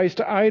sacrificed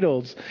to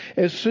idols.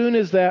 As soon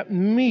as that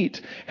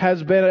meat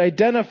has been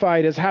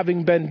identified as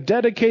having been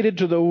dedicated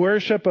to the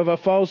worship of a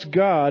false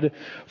god,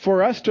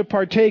 for us to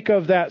partake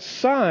of that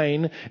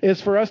sign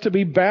is for us to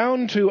be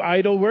bound to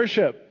idol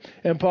worship.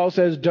 And Paul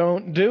says,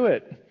 don't do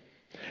it.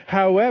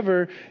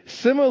 However,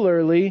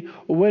 similarly,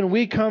 when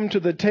we come to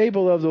the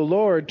table of the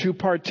Lord, to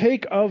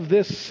partake of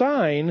this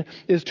sign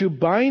is to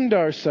bind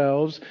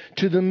ourselves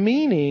to the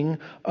meaning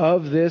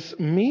of this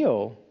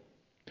meal.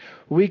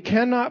 We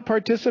cannot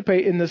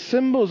participate in the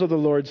symbols of the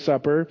Lord's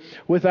Supper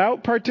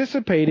without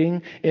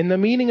participating in the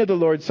meaning of the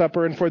Lord's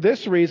Supper. And for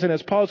this reason,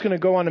 as Paul's going to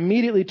go on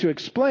immediately to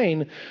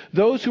explain,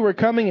 those who are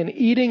coming and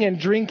eating and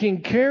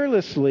drinking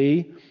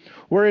carelessly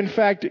were in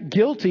fact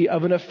guilty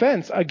of an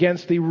offense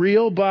against the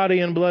real body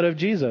and blood of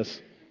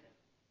Jesus.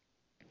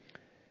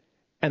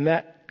 And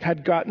that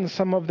had gotten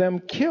some of them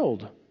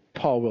killed,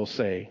 Paul will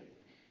say.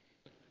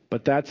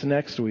 But that's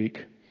next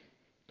week.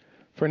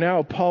 For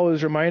now, Paul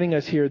is reminding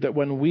us here that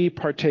when we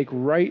partake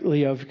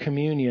rightly of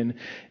communion,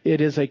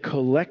 it is a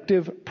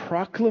collective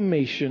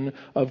proclamation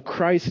of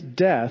Christ's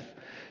death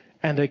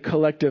and a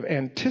collective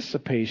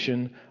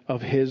anticipation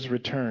of his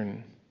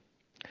return.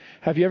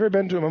 Have you ever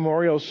been to a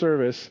memorial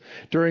service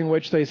during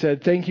which they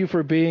said, "Thank you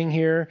for being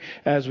here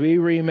as we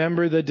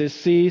remember the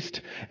deceased,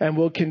 and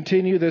we'll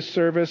continue this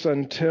service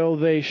until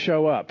they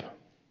show up"?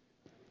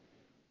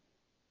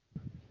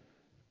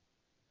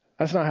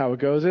 That's not how it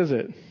goes, is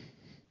it?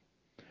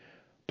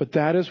 But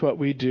that is what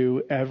we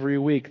do every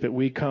week that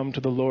we come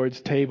to the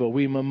Lord's table.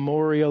 We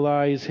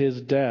memorialize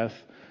his death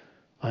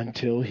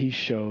until he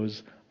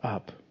shows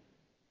up.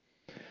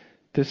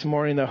 This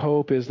morning, the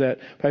hope is that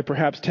by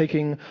perhaps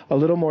taking a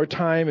little more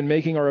time and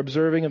making our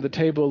observing of the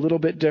table a little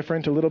bit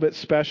different, a little bit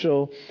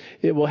special,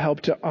 it will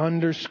help to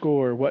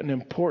underscore what an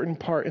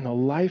important part in the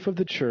life of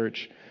the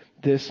church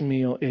this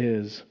meal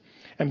is.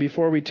 And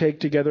before we take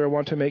together, I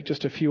want to make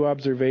just a few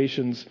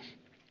observations.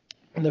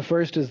 And the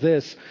first is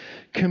this: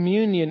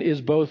 communion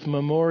is both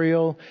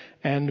memorial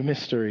and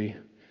mystery.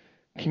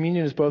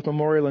 Communion is both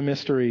memorial and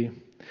mystery.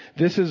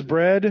 This is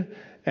bread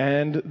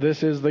and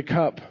this is the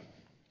cup.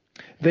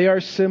 They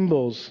are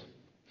symbols.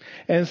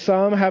 And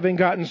some, having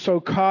gotten so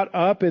caught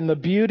up in the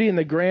beauty and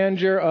the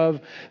grandeur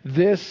of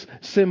this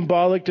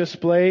symbolic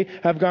display,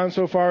 have gone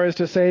so far as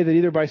to say that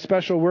either by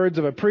special words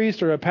of a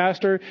priest or a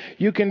pastor,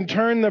 you can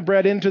turn the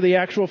bread into the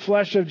actual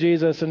flesh of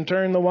Jesus and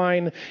turn the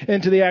wine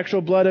into the actual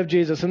blood of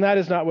Jesus. And that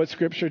is not what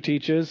Scripture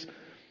teaches.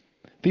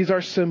 These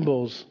are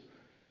symbols.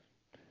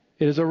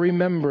 It is a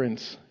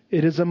remembrance.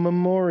 It is a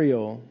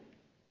memorial.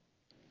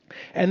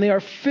 And they are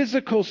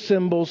physical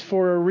symbols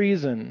for a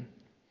reason.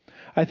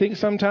 I think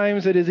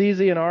sometimes it is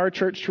easy in our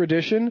church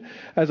tradition,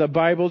 as a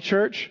Bible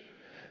church,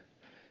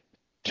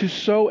 to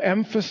so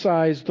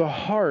emphasize the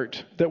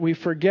heart that we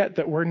forget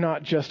that we're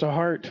not just a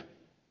heart.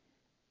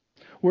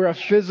 We're a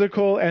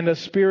physical and a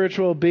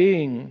spiritual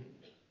being.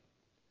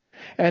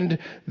 And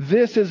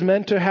this is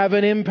meant to have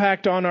an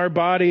impact on our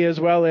body as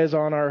well as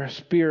on our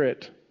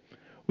spirit.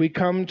 We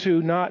come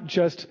to not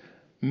just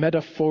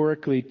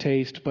metaphorically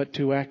taste, but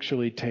to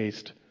actually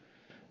taste.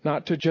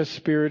 Not to just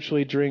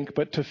spiritually drink,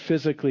 but to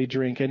physically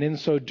drink. And in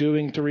so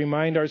doing, to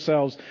remind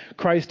ourselves,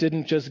 Christ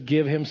didn't just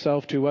give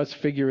himself to us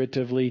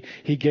figuratively.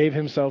 He gave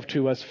himself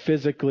to us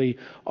physically.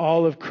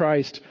 All of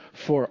Christ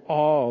for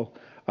all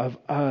of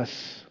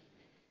us.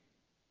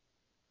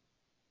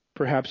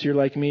 Perhaps you're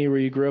like me, where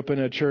you grew up in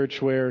a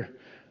church where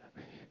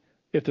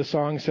if the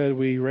song said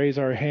we raise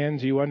our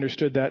hands, you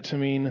understood that to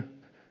mean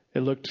it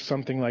looked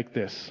something like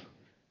this.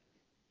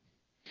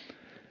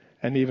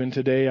 And even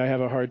today, I have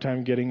a hard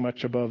time getting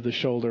much above the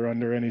shoulder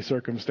under any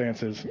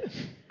circumstances.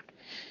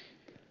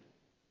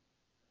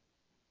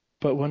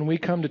 But when we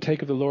come to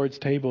take of the Lord's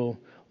table,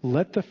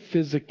 let the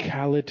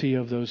physicality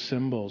of those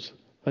symbols,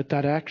 let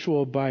that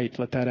actual bite,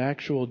 let that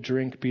actual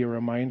drink be a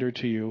reminder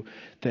to you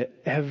that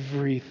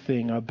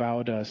everything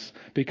about us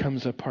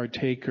becomes a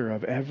partaker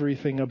of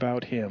everything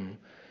about him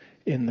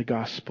in the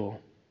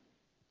gospel.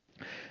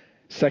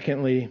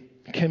 Secondly,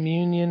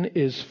 communion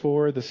is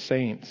for the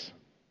saints.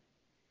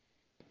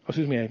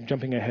 Excuse me, I'm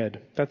jumping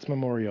ahead. That's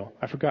memorial.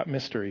 I forgot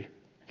mystery.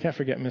 Can't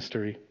forget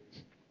mystery.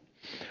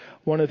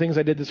 One of the things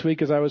I did this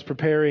week as I was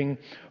preparing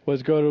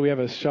was we have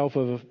a shelf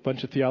of a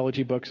bunch of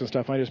theology books and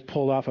stuff. I just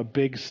pulled off a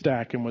big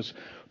stack and was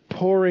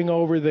poring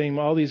over them,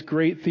 all these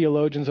great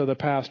theologians of the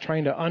past,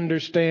 trying to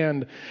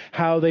understand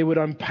how they would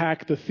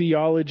unpack the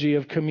theology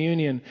of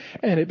communion.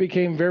 And it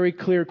became very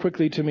clear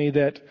quickly to me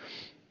that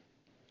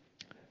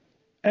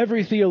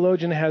every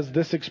theologian has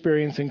this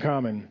experience in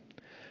common.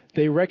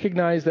 They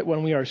recognize that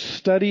when we are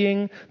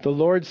studying the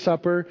Lord's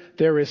Supper,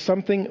 there is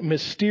something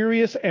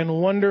mysterious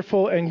and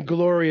wonderful and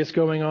glorious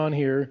going on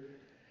here,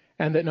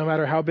 and that no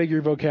matter how big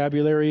your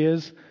vocabulary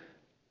is,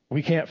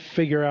 we can't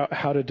figure out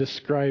how to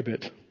describe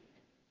it.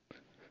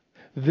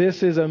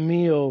 This is a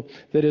meal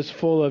that is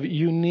full of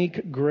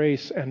unique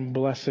grace and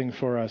blessing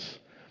for us.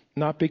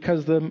 Not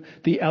because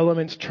the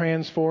elements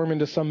transform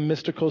into some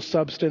mystical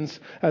substance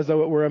as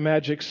though it were a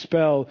magic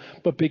spell,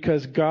 but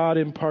because God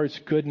imparts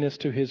goodness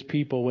to his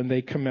people when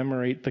they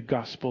commemorate the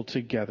gospel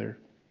together.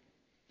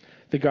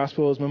 The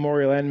gospel is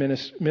memorial and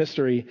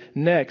mystery.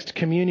 Next,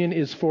 communion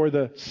is for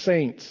the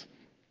saints.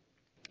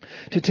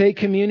 To take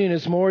communion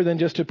is more than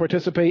just to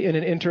participate in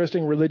an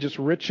interesting religious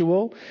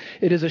ritual.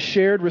 It is a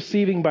shared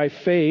receiving by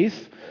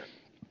faith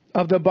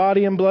of the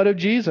body and blood of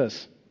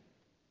Jesus.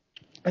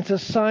 It's a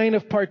sign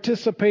of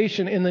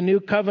participation in the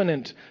new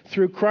covenant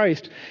through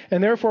Christ.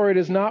 And therefore it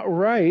is not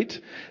right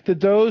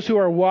that those who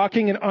are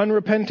walking in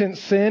unrepentant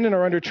sin and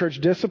are under church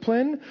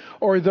discipline,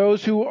 or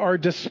those who are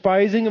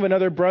despising of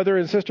another brother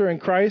and sister in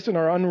Christ and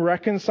are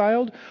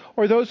unreconciled,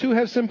 or those who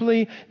have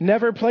simply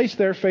never placed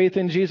their faith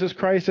in Jesus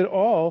Christ at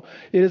all,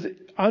 it is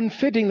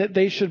unfitting that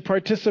they should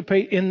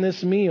participate in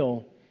this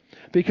meal.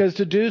 Because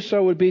to do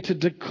so would be to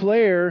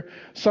declare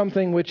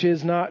something which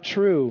is not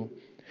true.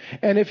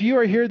 And if you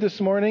are here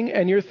this morning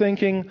and you're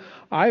thinking,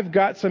 I've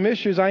got some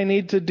issues I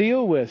need to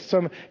deal with,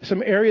 some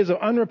areas of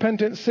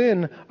unrepentant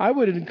sin, I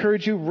would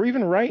encourage you,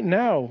 even right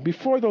now,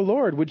 before the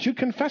Lord, would you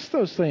confess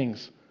those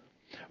things?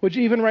 Would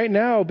you even right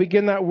now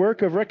begin that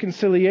work of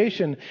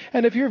reconciliation?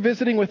 And if you're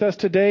visiting with us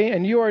today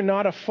and you are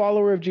not a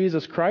follower of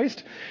Jesus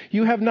Christ,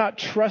 you have not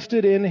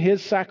trusted in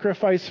his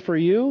sacrifice for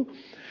you,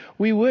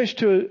 we wish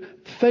to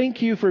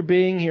thank you for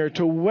being here,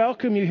 to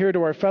welcome you here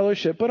to our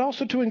fellowship, but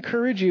also to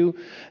encourage you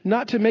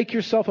not to make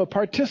yourself a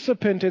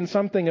participant in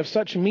something of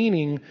such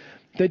meaning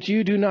that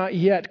you do not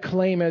yet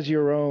claim as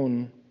your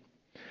own.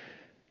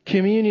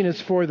 Communion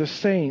is for the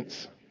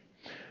saints.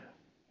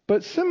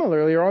 But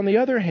similarly, or on the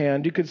other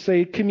hand, you could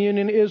say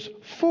communion is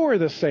for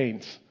the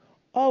saints,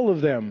 all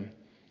of them,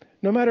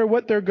 no matter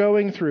what they're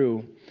going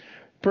through.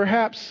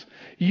 Perhaps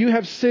you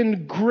have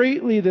sinned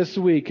greatly this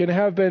week and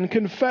have been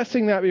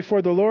confessing that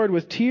before the Lord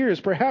with tears.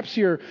 Perhaps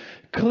you're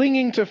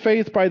clinging to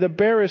faith by the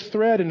barest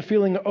thread and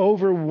feeling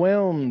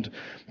overwhelmed.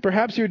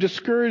 Perhaps you're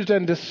discouraged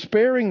and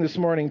despairing this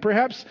morning.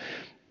 Perhaps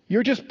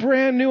you're just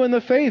brand new in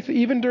the faith,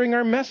 even during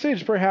our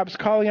message, perhaps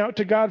calling out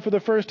to God for the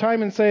first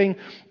time and saying,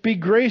 "Be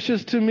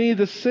gracious to me,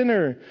 the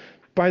sinner,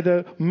 by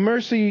the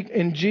mercy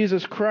in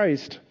Jesus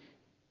Christ."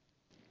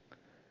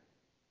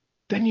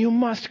 Then you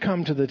must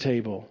come to the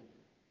table.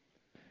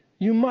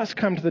 You must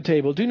come to the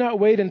table. Do not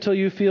wait until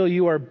you feel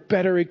you are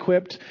better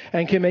equipped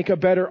and can make a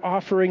better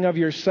offering of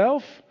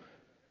yourself,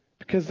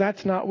 because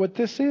that's not what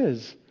this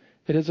is.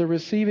 It is a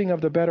receiving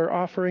of the better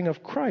offering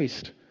of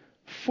Christ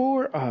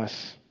for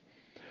us.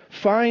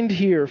 Find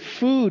here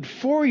food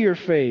for your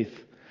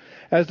faith.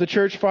 As the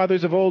church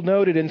fathers of old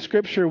noted, in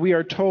Scripture we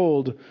are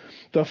told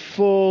the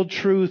full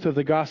truth of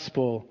the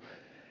gospel.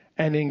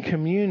 And in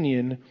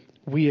communion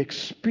we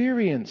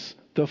experience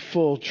the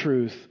full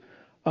truth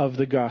of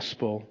the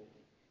gospel.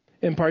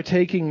 In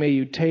partaking, may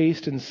you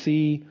taste and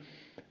see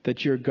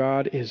that your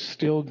God is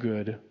still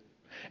good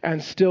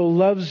and still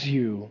loves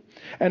you,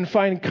 and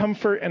find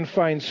comfort and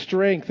find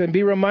strength, and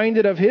be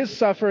reminded of his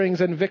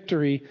sufferings and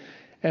victory,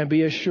 and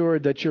be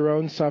assured that your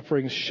own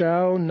sufferings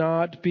shall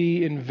not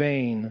be in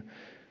vain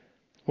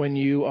when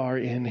you are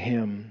in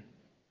him.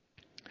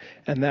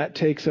 And that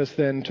takes us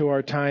then to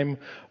our time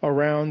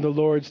around the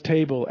Lord's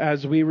table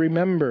as we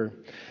remember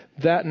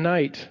that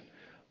night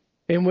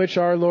in which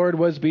our Lord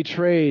was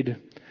betrayed,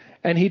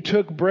 and he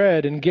took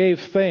bread and gave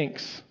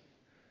thanks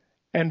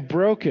and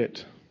broke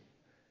it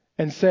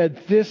and said,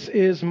 "This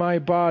is my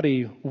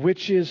body,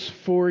 which is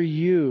for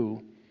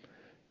you.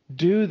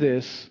 Do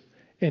this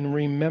in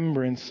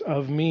remembrance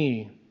of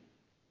me."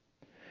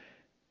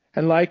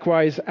 And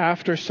likewise,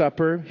 after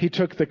supper, he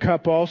took the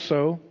cup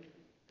also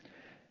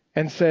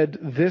and said,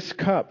 "This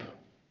cup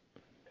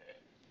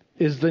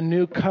is the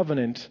new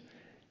covenant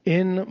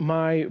in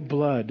my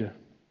blood.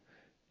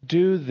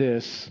 Do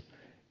this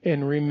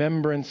in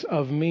remembrance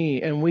of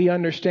me." And we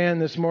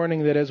understand this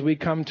morning that as we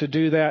come to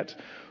do that,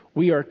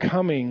 we are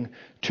coming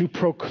to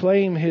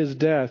proclaim his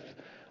death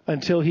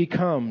until he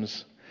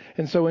comes.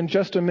 And so in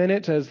just a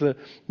minute, as the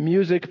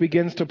music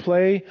begins to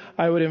play,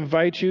 I would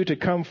invite you to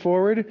come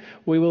forward.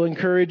 We will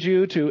encourage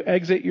you to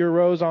exit your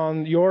rows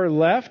on your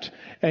left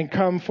and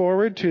come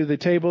forward to the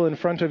table in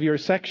front of your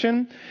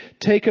section.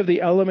 Take of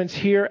the elements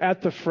here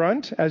at the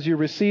front. As you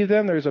receive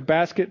them, there's a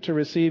basket to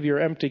receive your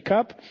empty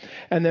cup.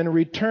 And then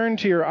return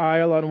to your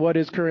aisle on what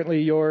is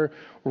currently your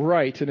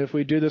right. And if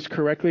we do this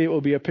correctly, it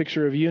will be a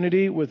picture of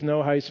unity with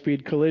no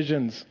high-speed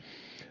collisions.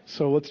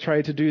 So let's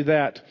try to do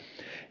that.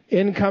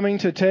 In coming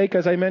to take,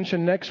 as I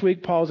mentioned, next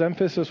week, Paul's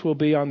emphasis will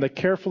be on the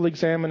careful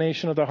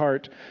examination of the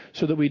heart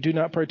so that we do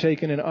not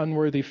partake in an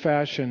unworthy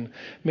fashion.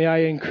 May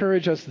I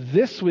encourage us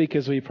this week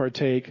as we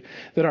partake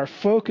that our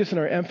focus and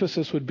our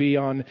emphasis would be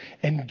on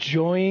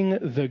enjoying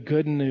the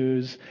good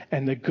news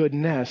and the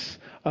goodness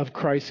of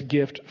Christ's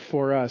gift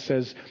for us.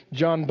 As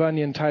John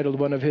Bunyan titled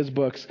one of his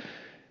books,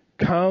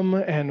 "Come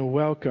and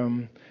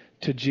Welcome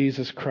to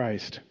Jesus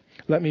Christ."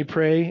 Let me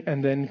pray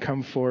and then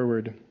come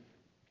forward.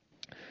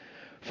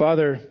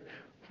 Father,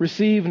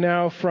 receive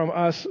now from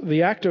us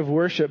the act of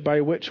worship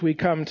by which we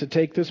come to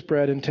take this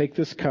bread and take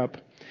this cup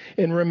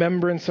in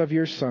remembrance of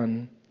your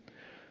Son.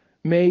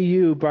 May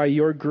you, by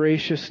your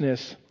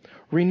graciousness,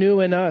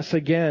 renew in us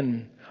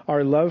again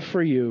our love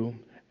for you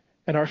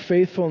and our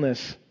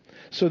faithfulness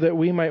so that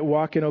we might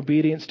walk in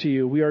obedience to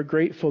you. We are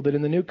grateful that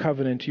in the new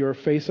covenant, your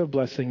face of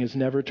blessing is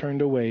never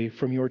turned away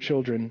from your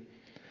children.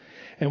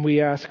 And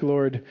we ask,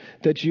 Lord,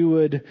 that you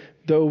would,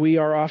 though we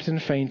are often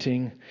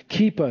fainting,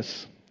 keep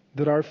us,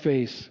 that our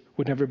face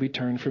would never be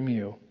turned from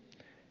you.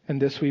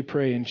 And this we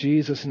pray in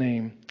Jesus'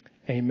 name.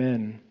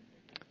 Amen.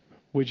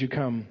 Would you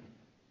come?